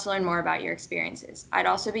 I would love to learn more about your experiences. I'd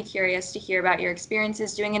also be curious to hear about your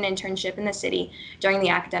experiences doing an internship in the city during the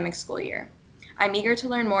academic school year. I'm eager to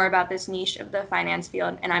learn more about this niche of the finance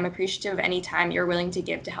field, and I'm appreciative of any time you're willing to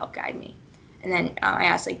give to help guide me. And then I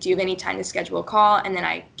asked, do you have any time to schedule a call? And then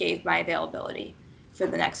I gave my availability for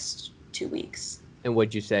the next 2 weeks. And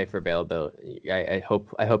what'd you say for availability? I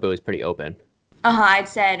hope it was pretty open. I'd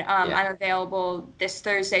said Yeah. I'm available this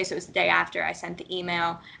Thursday, so it was the day after I sent the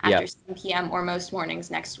email, after 7 p.m. or most mornings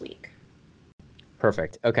next week.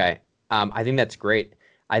 Perfect. Okay. I think that's great.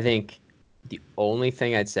 I think the only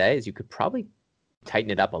thing I'd say is you could probably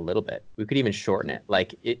tighten it up a little bit. We could even shorten it,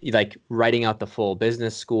 like writing out the full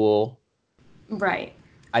business school. Right.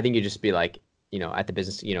 I think you just be like, at the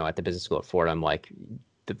business school at Fordham, like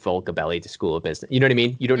the full Gabelli School of Business. You know what I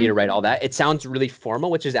mean? You don't need to write all that. It sounds really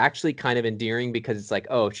formal, which is actually kind of endearing because it's like,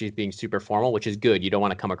 oh, she's being super formal, which is good. You don't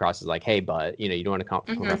want to come across as like, hey, but you don't want to come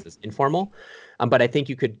across as informal. But I think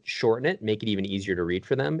you could shorten it, make it even easier to read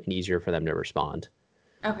for them and easier for them to respond.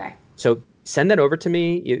 Okay. So send that over to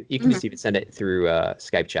me. You can just even send it through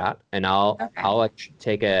Skype chat, and I'll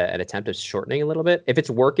take an attempt of shortening a little bit. If it's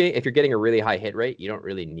working, if you're getting a really high hit rate, you don't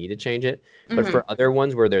really need to change it. But for other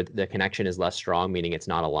ones where the connection is less strong, meaning it's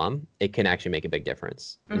not alum, it can actually make a big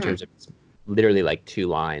difference in terms of literally like 2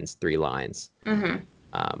 lines, 3 lines.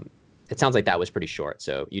 It sounds like that was pretty short,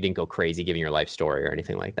 so you didn't go crazy giving your life story or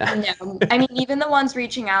anything like that. No, I mean, even the ones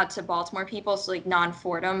reaching out to Baltimore people, so like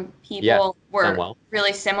non-Fordham people, were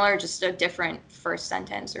really similar, just a different first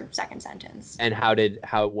sentence or second sentence. And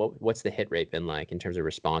what's the hit rate been like in terms of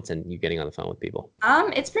response and you getting on the phone with people?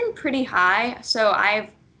 It's been pretty high. So I've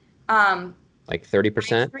like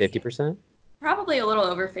 30%, 50%? Probably a little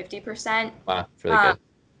over 50%. Wow, that's really good.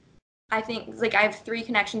 I think like I have 3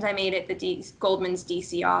 connections I made at the Goldman's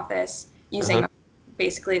DC office using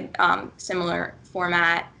basically similar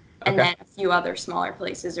format, and then a few other smaller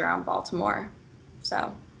places around Baltimore.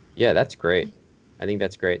 So yeah, that's great. I think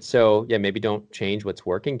that's great. So yeah, maybe don't change what's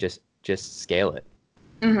working, just scale it.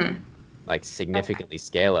 Like significantly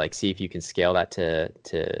scale it. Like see if you can scale that to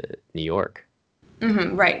New York.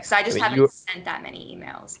 Right, because I just haven't sent that many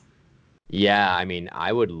emails. Yeah, I mean,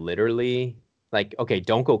 I would literally like, okay,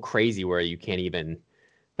 don't go crazy where you can't even,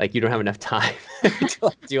 like, you don't have enough time to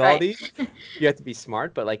like, do all these. You have to be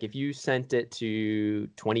smart. But like, if you sent it to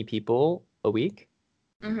 20 people a week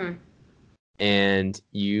and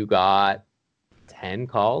you got 10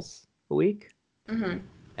 calls a week,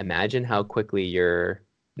 imagine how quickly your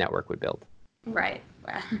network would build. Right.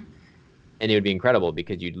 And it would be incredible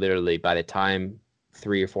because you'd literally, by the time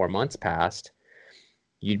 3 or 4 months passed,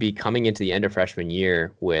 you'd be coming into the end of freshman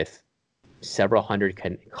year with several hundred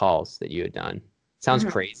calls that you had done. Sounds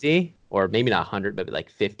crazy, or maybe not 100, but like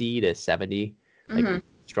 50 to 70 like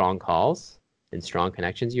strong calls and strong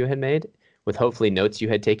connections you had made with hopefully notes you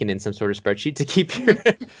had taken in some sort of spreadsheet to keep your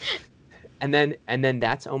and then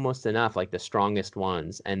that's almost enough, like the strongest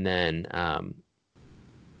ones. And then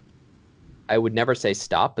I would never say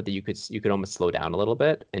stop, but that you could almost slow down a little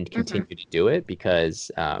bit and continue to do it, because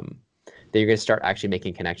then you're going to start actually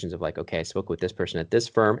making connections of like, okay, I spoke with this person at this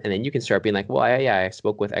firm. And then you can start being like, well, I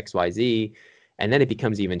spoke with XYZ. And then it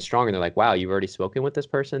becomes even stronger. They're like, wow, you've already spoken with this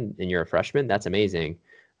person and you're a freshman? That's amazing.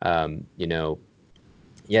 You know,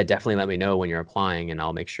 yeah, definitely let me know when you're applying and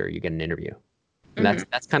I'll make sure you get an interview. And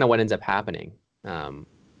that's kind of what ends up happening. And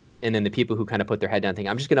then the people who kind of put their head down thinking,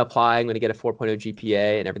 I'm just going to apply, I'm going to get a 4.0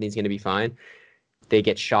 GPA and everything's going to be fine. They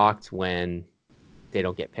get shocked when they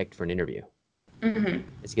don't get picked for an interview.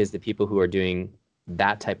 It's because the people who are doing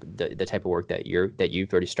that the type of work that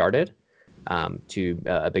you've already started to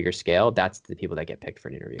a bigger scale, that's the people that get picked for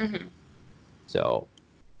an interview. So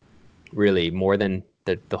really, more than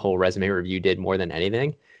the whole resume review did, more than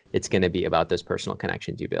anything, it's going to be about those personal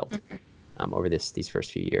connections you build over these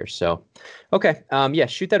first few years. So, okay, yeah,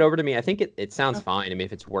 shoot that over to me. I think it sounds fine. I mean,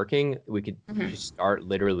 if it's working, we could just start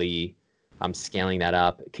literally scaling that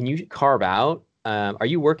up. Can you carve out? Are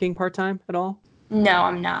you working part-time at all? No,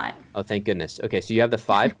 I'm not. Oh, thank goodness. Okay, so you have the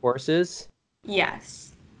 5 courses.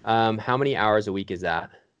 Yes. How many hours a week is that?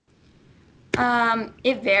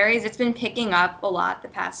 It varies. It's been picking up a lot the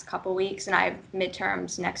past couple weeks, and I have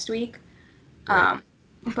midterms next week.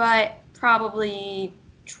 But probably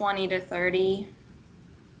 20 to 30,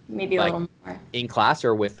 maybe a little more. In class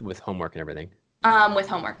or with homework and everything? With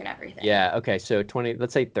homework and everything. Yeah, okay, so 20,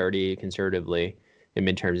 let's say 30 conservatively, and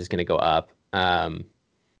midterms is going to go up.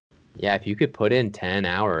 Yeah, if you could put in 10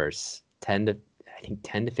 hours, 10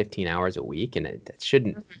 to 15 hours a week, and that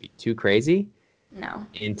shouldn't be too crazy. No.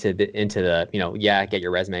 Into the get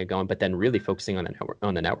your resume going, but then really focusing on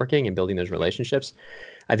the networking and building those relationships.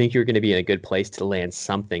 I think you're going to be in a good place to land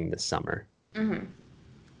something this summer.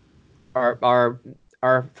 Our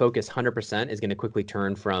focus 100% is going to quickly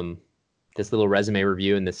turn from this little resume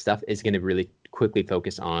review, and this stuff is going to really quickly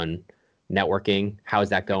focus on networking. How is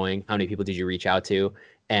that going? How many people did you reach out to?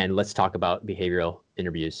 And let's talk about behavioral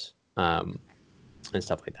interviews and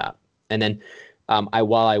stuff like that. And then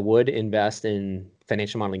while I would invest in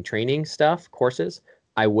financial modeling training courses,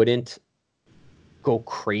 I wouldn't go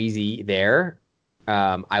crazy there.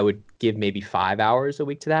 I would give maybe 5 hours a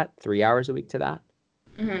week to that, 3 hours a week to that.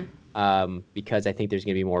 Because I think there's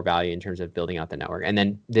going to be more value in terms of building out the network. And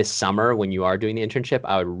then this summer, when you are doing the internship,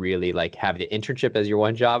 I would really like have the internship as your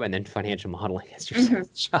one job and then financial modeling as your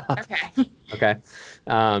second job. Okay.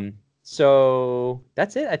 So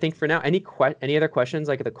that's it, I think, for now. Any other questions,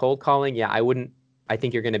 like the cold calling? Yeah, I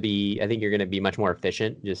think you're going to be much more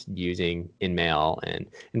efficient just using InMail.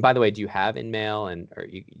 And by the way, do you have InMail?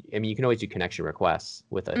 You can always do connection requests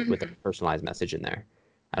with a personalized message in there.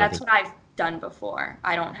 That's what I've done before.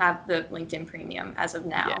 I don't have the LinkedIn Premium as of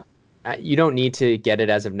now. Yeah. You don't need to get it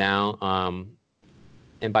as of now.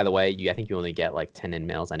 And by the way, I think you only get like 10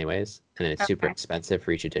 InMails anyways, and then it's super expensive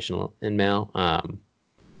for each additional InMail.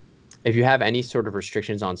 If you have any sort of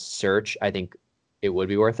restrictions on search, I think it would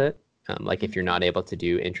be worth it. Like if you're not able to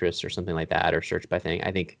do interests or something like that, or search by thing,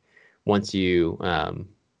 I think once you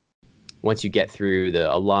get through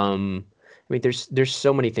the alum, I mean, there's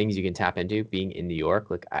so many things you can tap into being in New York.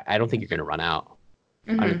 Like I don't think you're going to run out.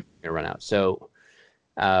 I don't think you're going to run out. So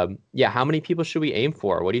how many people should we aim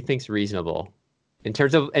for? What do you think is reasonable in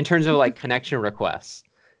terms of like connection requests?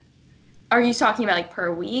 Are you talking about like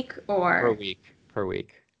per week or per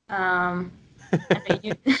week? I'm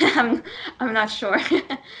not sure.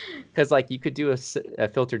 Because like you could do a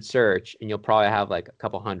filtered search and you'll probably have like a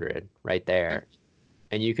couple hundred right there,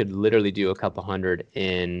 and you could literally do a couple hundred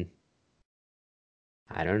in,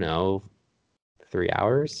 I don't know, 3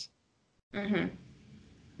 hours.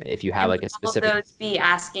 If you have like a specific. Will those be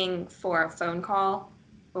asking for a phone call?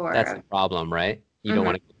 Or that's the problem, right? You don't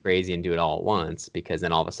want to go crazy and do it all at once, because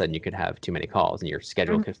then all of a sudden you could have too many calls and your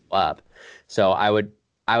schedule could fill up. So I would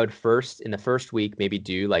first, in the first week, maybe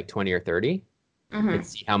do like 20 or 30 and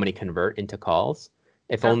see how many convert into calls.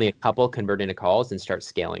 If only a couple convert into calls, then start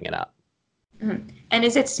scaling it up. Mm-hmm. And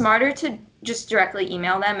is it smarter to just directly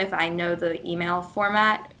email them if I know the email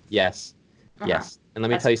format? Yes. Yes. And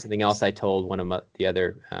let me tell you something else I told one of the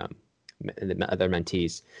other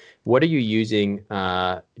mentees. What are you using?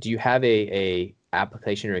 Do you have a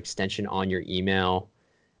application or extension on your email?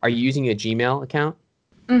 Are you using a Gmail account?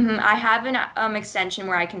 I have an extension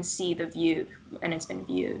where I can see the view and it's been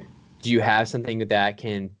viewed. Do you have something that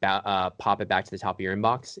can pop it back to the top of your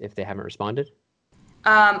inbox if they haven't responded?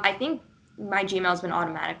 I think my Gmail's been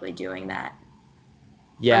automatically doing that.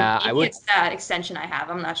 Yeah, I would. It's that extension I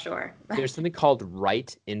have. I'm not sure. There's something called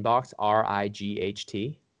Write Inbox,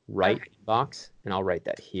 RIGHT, Write Inbox, and I'll write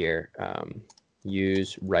that here.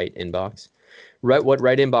 Use Write Inbox. What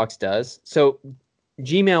Write Inbox does. So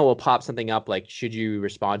Gmail will pop something up like, should you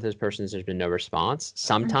respond to this person? There's been no response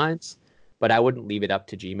sometimes, but I wouldn't leave it up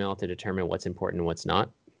to Gmail to determine what's important and what's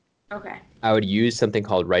not. Okay. I would use something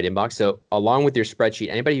called Write Inbox. So along with your spreadsheet,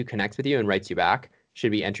 anybody who connects with you and writes you back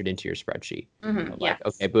should be entered into your spreadsheet. So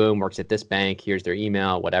okay, boom, works at this bank. Here's their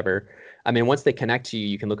email, whatever. I mean, once they connect to you,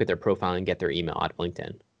 you can look at their profile and get their email out of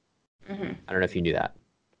LinkedIn. I don't know if you knew that.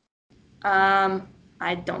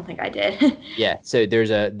 I don't think I did. Yeah, so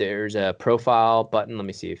there's a profile button. Let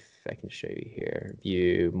me see if I can show you here.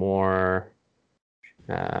 View more,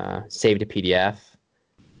 save to PDF,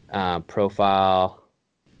 profile,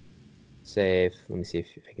 save. Let me see if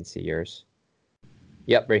I can see yours.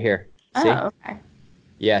 Yep, right here. See? Oh, okay.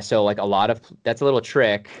 Yeah, so like that's a little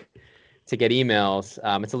trick to get emails.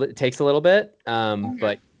 It takes a little bit,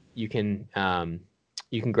 but you can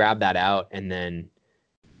grab that out, and then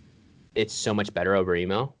it's so much better over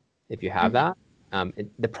email if you have that.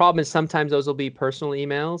 The problem is sometimes those will be personal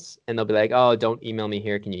emails, and they'll be like, "Oh, don't email me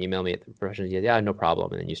here. Can you email me at the professional?" Yeah, no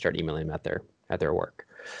problem. And then you start emailing them at their work.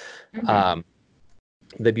 The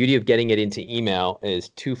beauty of getting it into email is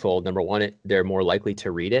twofold. Number one, they're more likely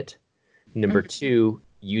to read it. Number two,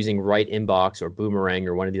 using Write Inbox or Boomerang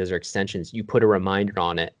or one of the other extensions, you put a reminder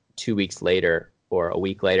on it 2 weeks later or a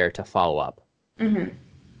week later to follow up.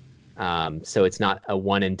 So it's not a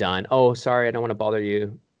one and done. Oh, sorry, I don't want to bother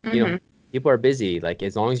you. You know, people are busy. Like,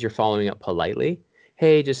 as long as you're following up politely,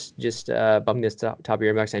 hey, just bumping this top of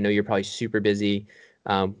your inbox. I know you're probably super busy.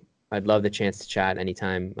 I'd love the chance to chat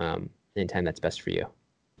anytime that's best for you.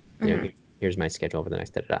 You know, here's my schedule over the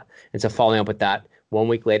next da-da-da. And so following up with that 1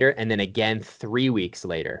 week later, and then again 3 weeks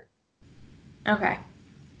later. Okay.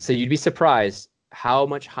 So you'd be surprised how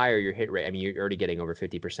much higher your hit rate. I mean, you're already getting over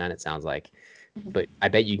 50%, it sounds like. But I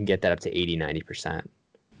bet you can get that up to 80,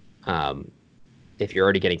 90%. If you're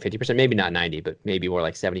already getting 50%, maybe not 90, but maybe more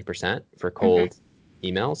like 70% for cold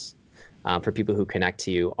emails. For people who connect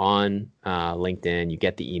to you on LinkedIn, you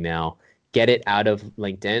get the email. Get it out of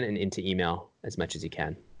LinkedIn and into email as much as you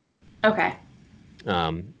can. Okay.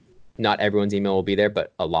 Not everyone's email will be there,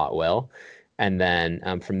 but a lot will. And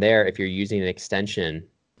then from there, if you're using an extension,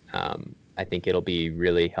 I think it'll be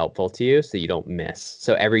really helpful to you so you don't miss.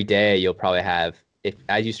 So every day you'll probably have,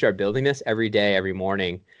 as you start building this, every day, every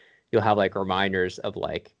morning, you'll have like reminders of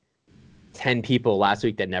like 10 people last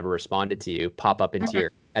week that never responded to you pop up into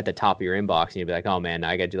at the top of your inbox, and you'll be like, oh man, now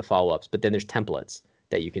I got to do the follow-ups. But then there's templates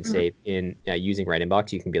that you can save in using Write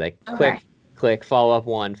Inbox. You can be like, click, follow up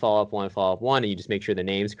one, and you just make sure the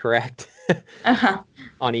name's correct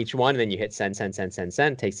on each one. And then you hit send.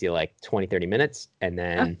 It takes you like 20, 30 minutes. And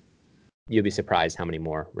then you'll be surprised how many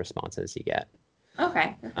more responses you get.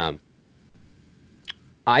 Okay.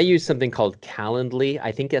 I use something called Calendly.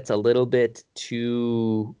 I think that's a little bit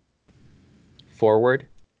too forward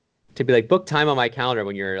to be like, book time on my calendar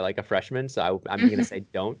when you're like a freshman. So I'm going to say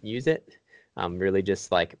don't use it. Really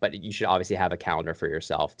just like, but you should obviously have a calendar for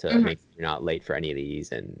yourself to make sure you're not late for any of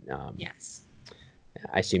these. And yes,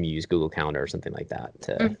 I assume you use Google Calendar or something like that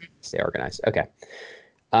to stay organized. Okay.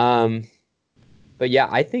 But yeah,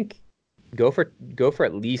 I think go for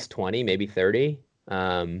at least 20, maybe 30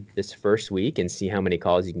 this first week, and see how many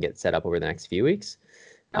calls you can get set up over the next few weeks.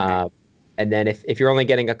 And then if you're only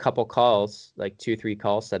getting a couple calls, like 2-3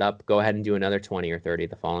 calls set up, go ahead and do another 20 or 30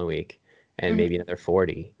 the following week. And maybe another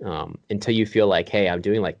 40 until you feel like, hey, I'm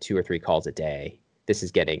doing like 2 or 3 calls a day. This is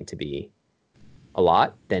getting to be a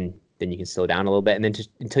lot. Then you can slow down a little bit, and then just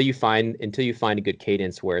until you find a good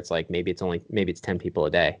cadence where it's like maybe it's 10 people a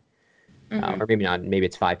day, or maybe not. Maybe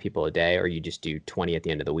it's 5 people a day, or you just do 20 at the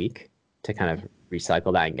end of the week to kind of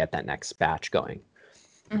recycle that and get that next batch going.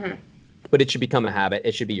 But it should become a habit.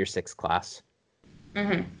 It should be your 6th class,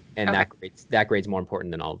 and that grade's more important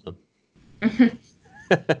than all of them.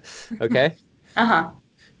 Okay.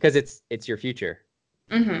 Because it's your future.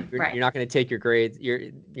 You're not going to take your grades.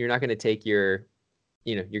 You're not going to take your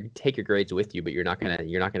you take your grades with you, but you're not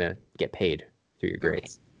gonna get paid through your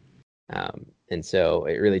grades. And so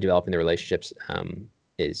it really developing the relationships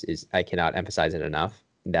is I cannot emphasize it enough,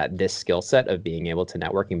 that this skill set of being able to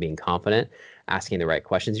network and being confident, asking the right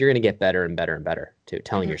questions, you're going to get better and better and better to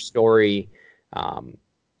telling your story.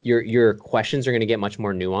 Your questions are going to get much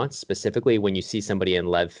more nuanced. Specifically, when you see somebody in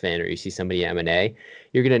LevFin or you see somebody in M&A,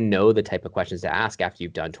 you're going to know the type of questions to ask after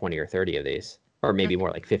you've done 20 or 30 of these, or maybe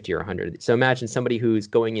more like 50 or 100. So imagine somebody who's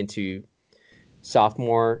going into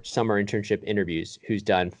sophomore summer internship interviews who's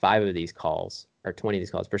done 5 of these calls or 20 of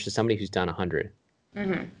these calls versus somebody who's done 100.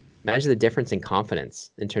 Imagine the difference in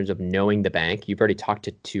confidence in terms of knowing the bank. You've already talked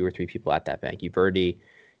to 2 or 3 people at that bank.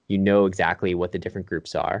 You know exactly what the different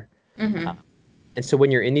groups are. And so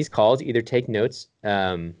when you're in these calls, either take notes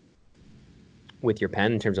with your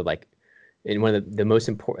pen in terms of like, in one of the most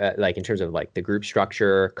important, like in terms of like the group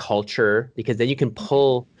structure, culture, because then you can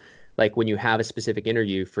pull, like when you have a specific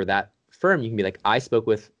interview for that firm, you can be like, I spoke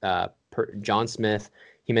with John Smith.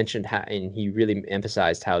 He mentioned and he really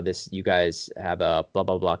emphasized how you guys have a blah,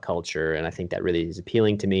 blah, blah culture. And I think that really is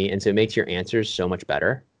appealing to me. And so it makes your answers so much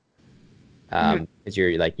better. As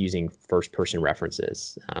you're like using first person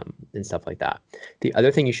references and stuff like that. The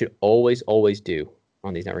other thing you should always do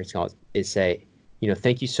on these networking calls is say,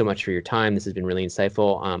 thank you so much for your time. This has been really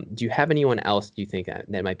insightful. Do you have anyone else do you think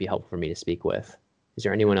that might be helpful for me to speak with? Is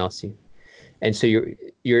there anyone else and so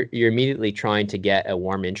you're immediately trying to get a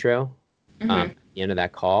warm intro at the end of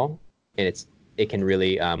that call, and it can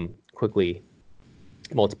really quickly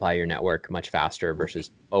multiply your network much faster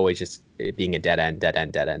versus always just it being a dead end.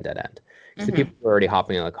 Because the people who are already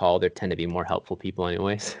hopping on the call, they tend to be more helpful people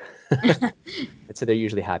anyways. And so they're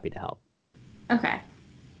usually happy to help. Okay.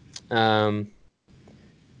 Trying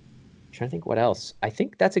to think what else. I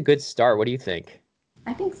think that's a good start. What do you think?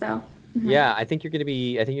 I think so. Yeah, I think you're gonna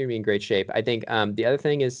be in great shape. I think the other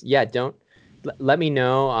thing is, don't let me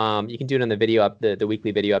know. You can do it on the video the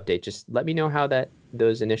weekly video update. Just let me know how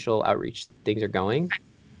those initial outreach things are going.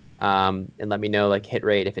 And let me know like hit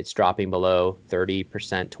rate if it's dropping below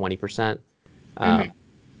 30%, 20%.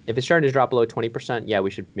 If it's starting to drop below 20%, yeah,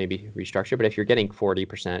 we should maybe restructure. But if you're getting 40%,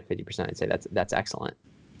 50%, I'd say that's excellent.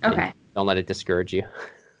 Okay. And don't let it discourage you.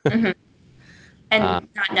 And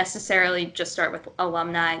not necessarily just start with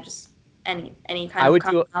alumni, just any kind of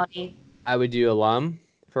commonality. I would do alum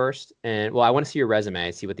first, and I want to see your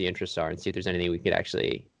resume, see what the interests are, and see if there's anything we could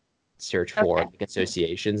actually search for, like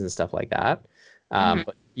associations and stuff like that.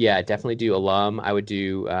 But yeah, definitely do alum. I would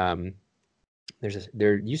do.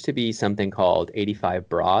 There used to be something called 85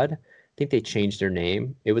 Broad. I think they changed their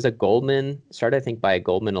name. It was started I think by a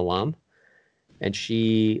Goldman alum, and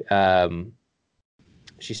she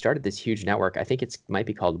started this huge network. I think it might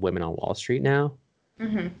be called Women on Wall Street now.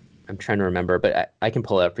 I'm trying to remember, but I can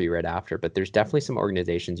pull it up for you right after. But there's definitely some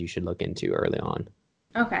organizations you should look into early on.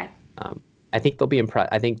 Okay. I think they'll be impressed.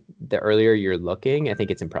 I think the earlier you're looking, I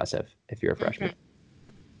think it's impressive if you're a freshman.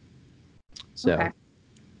 So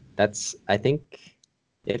that's, I think,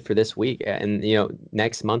 it for this week. And,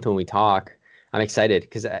 next month when we talk, I'm excited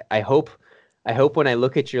because I hope when I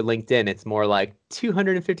look at your LinkedIn, it's more like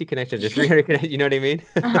 250 connections or 300 connections. You know what I mean?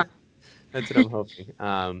 That's what I'm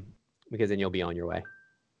hoping. Because then you'll be on your way.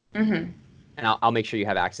 And I'll make sure you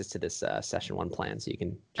have access to this session 1 plan so you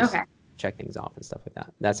can just check things off and stuff like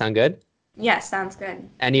that. That sound good? Yes, sounds good.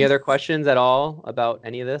 Any other questions at all about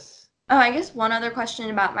any of this? Oh, I guess one other question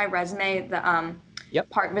about my resume, the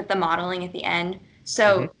part with the modeling at the end.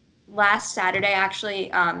 So last Saturday, actually,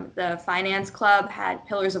 the finance club had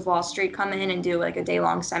Pillars of Wall Street come in and do like a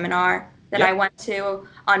day-long seminar that I went to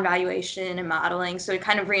on valuation and modeling. So it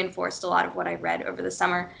kind of reinforced a lot of what I read over the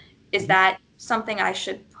summer. Is that something I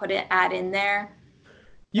should add in there?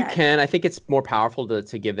 You can. I think it's more powerful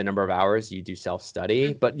to give the number of hours you do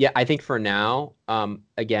self-study. But yeah, I think for now,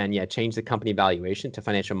 again, change the company valuation to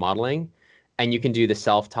financial modeling. And you can do the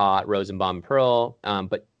self-taught Rosenbaum Pearl,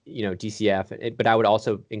 but DCF. But I would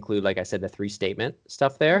also include, like I said, the 3-statement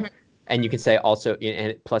stuff there. And you can say also,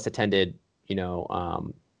 and plus attended,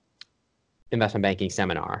 investment banking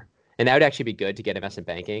seminar. And that would actually be good to get investment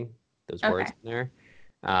banking, those words in there.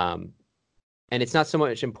 And it's not so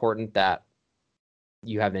much important that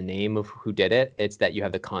you have the name of who did it. It's that you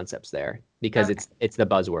have the concepts there because it's the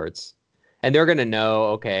buzzwords. And they're going to know,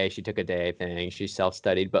 okay, she took a day thing, she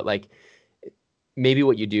self-studied, but like maybe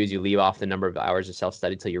what you do is you leave off the number of hours of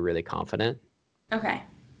self-study till you're really confident. Okay.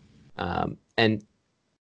 And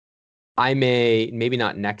I maybe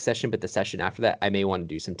not next session, but the session after that, I may want to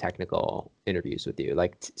do some technical interviews with you,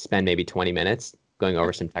 like spend maybe 20 minutes going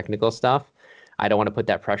over some technical stuff. I don't want to put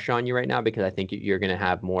that pressure on you right now because I think you're going to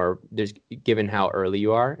have more, given how early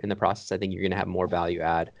you are in the process, I think you're going to have more value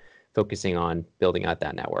add focusing on building out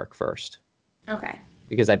that network first. Okay.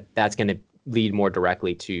 Because that's going to lead more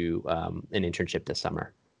directly to an internship this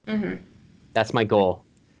summer. Mm-hmm. That's my goal.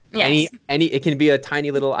 Yes. It can be a tiny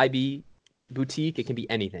little IB boutique. It can be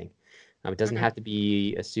anything. It doesn't have to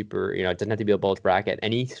be a super, it doesn't have to be a bulge bracket.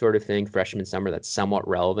 Any sort of thing freshman summer that's somewhat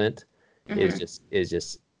relevant is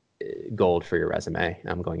just gold for your resume.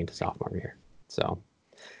 I'm going into sophomore year. So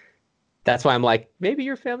that's why I'm like, maybe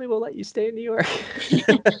your family will let you stay in New York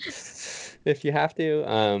if you have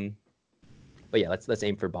to. But yeah, let's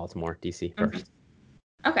aim for Baltimore, DC first.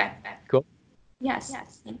 Okay. Cool. Yes.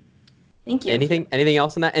 Thank you. Anything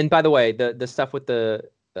else on that? And by the way, the stuff with the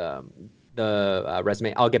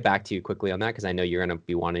resume, I'll get back to you quickly on that because I know you're going to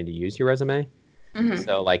be wanting to use your resume.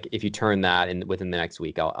 So like if you turn that in within the next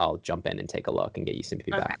week, I'll jump in and take a look and get you some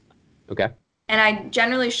feedback. Okay. And I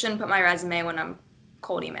generally shouldn't put my resume when I'm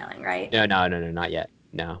cold emailing, right? No, not yet.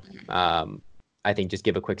 No. I think just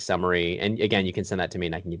give a quick summary, and again, you can send that to me,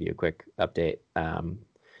 and I can give you a quick update.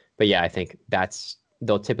 But yeah, I think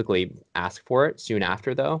they'll typically ask for it soon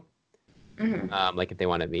after, though. Like if they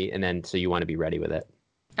want to meet, and then so you want to be ready with it.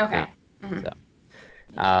 Okay. So,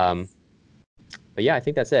 but yeah, I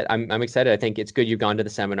think that's it. I'm excited. I think it's good you've gone to the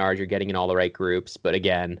seminars. You're getting in all the right groups. But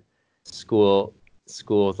again, school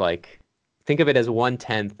is like, think of it as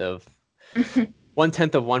 1/10 of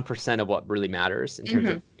 1% of what really matters in terms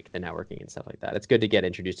of the networking and stuff like that. It's good to get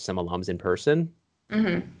introduced to some alums in person.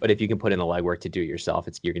 But if you can put in the legwork to do it yourself,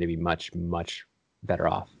 you're going to be much, much better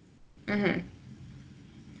off.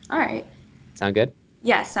 All right. Sound good?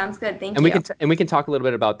 Yes, sounds good. Thank you. We can talk a little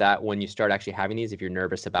bit about that when you start actually having these, if you're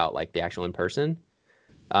nervous about like the actual in-person.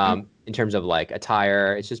 In terms of like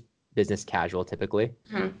attire, it's just business casual typically.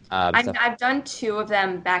 I've done 2 of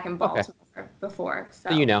them back in Baltimore before. So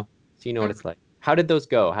you know what it's like. How did those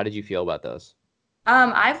go? How did you feel about those?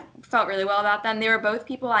 I've felt really well about them. They were both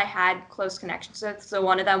people I had close connections with. So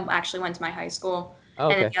one of them actually went to my high school,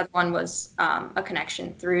 and then the other one was a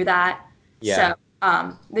connection through that. Yeah.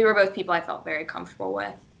 So they were both people I felt very comfortable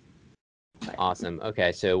with. Awesome.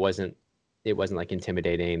 Okay, so it wasn't like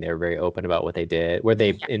intimidating. They were very open about what they did. Were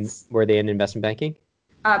they in investment banking?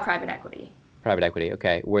 Private equity. Private equity.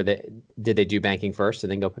 Okay. Did they do banking first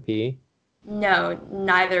and then go PE? No,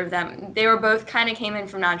 neither of them. They were both kind of came in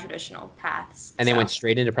from non-traditional paths. And they went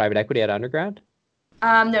straight into private equity at undergrad?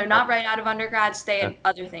 No, not right out of undergrad. They had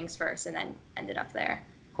other things first and then ended up there.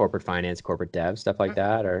 Corporate finance, corporate dev, stuff like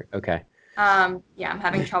that, or okay. Yeah, I'm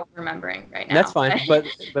having trouble remembering right now. That's fine, but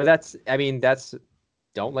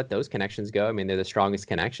don't let those connections go. I mean, they're the strongest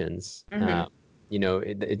connections.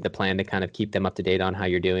 The plan to kind of keep them up to date on how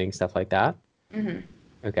you're doing, stuff like that.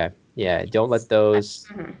 Okay, yeah, don't let those.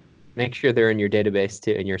 Make sure they're in your database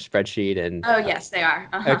too, in your spreadsheet, and yes, they are.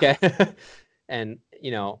 Okay. And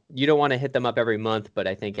you don't want to hit them up every month, but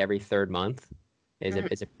I think every third month is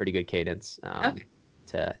a pretty good cadence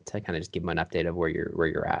to kind of just give them an update of where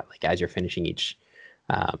you're at, like as you're finishing each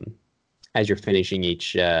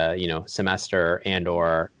semester, and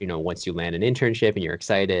or once you land an internship and you're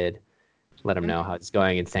excited, let them know how it's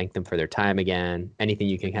going and thank them for their time again. Anything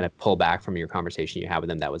you can kind of pull back from your conversation you had with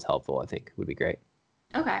them that was helpful, I think would be great.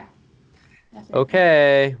 Okay. Definitely.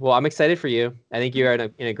 Okay. Well, I'm excited for you. I think you're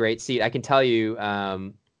in a great seat. I can tell you,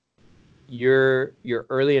 you're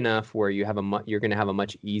early enough where you're going to have a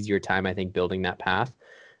much easier time, I think, building that path.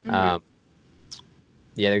 The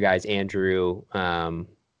other guy's Andrew.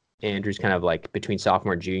 Andrew's kind of like between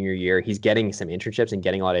sophomore and junior year. He's getting some internships and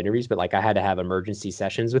getting a lot of interviews, but like I had to have emergency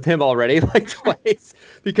sessions with him already like twice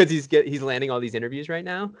because he's landing all these interviews right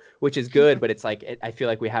now, which is good, but it's like I feel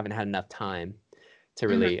like we haven't had enough time to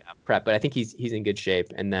really prep, but I think he's in good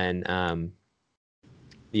shape. And then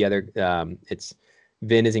the other,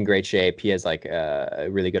 Vin is in great shape. He has like a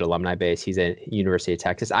really good alumni base. He's at University of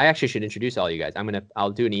Texas. I actually should introduce all you guys.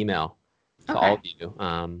 I'll do an email to all of you,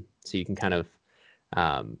 so you can kind of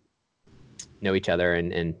know each other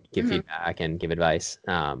and give feedback and give advice.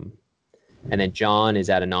 And then John is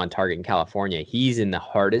at a non-target in California. He's in the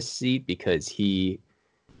hardest seat because he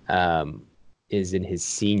is in his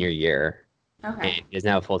senior year. Okay. And he doesn't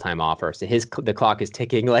have a full-time offer, so the clock is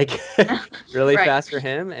ticking like really fast for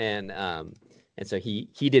him, and so he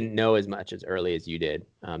didn't know as much as early as you did,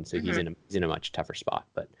 so he's in a much tougher spot.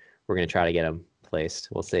 But we're gonna try to get him placed.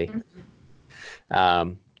 We'll see.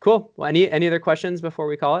 Cool. Well, any other questions before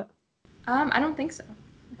we call it? I don't think so.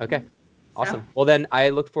 Okay. Awesome. Well, then I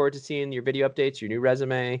look forward to seeing your video updates, your new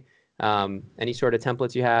resume, any sort of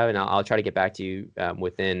templates you have, and I'll try to get back to you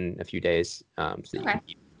within a few days, so that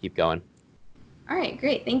you can keep going. All right,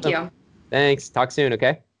 great. Thank you. Thanks. Talk soon.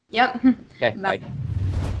 Okay. Yep. Okay. Bye.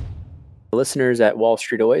 Listeners at Wall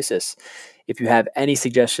Street Oasis, if you have any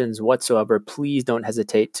suggestions whatsoever, please don't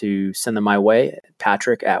hesitate to send them my way,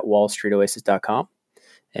 Patrick at wallstreetoasis.com.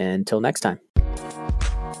 And until next time.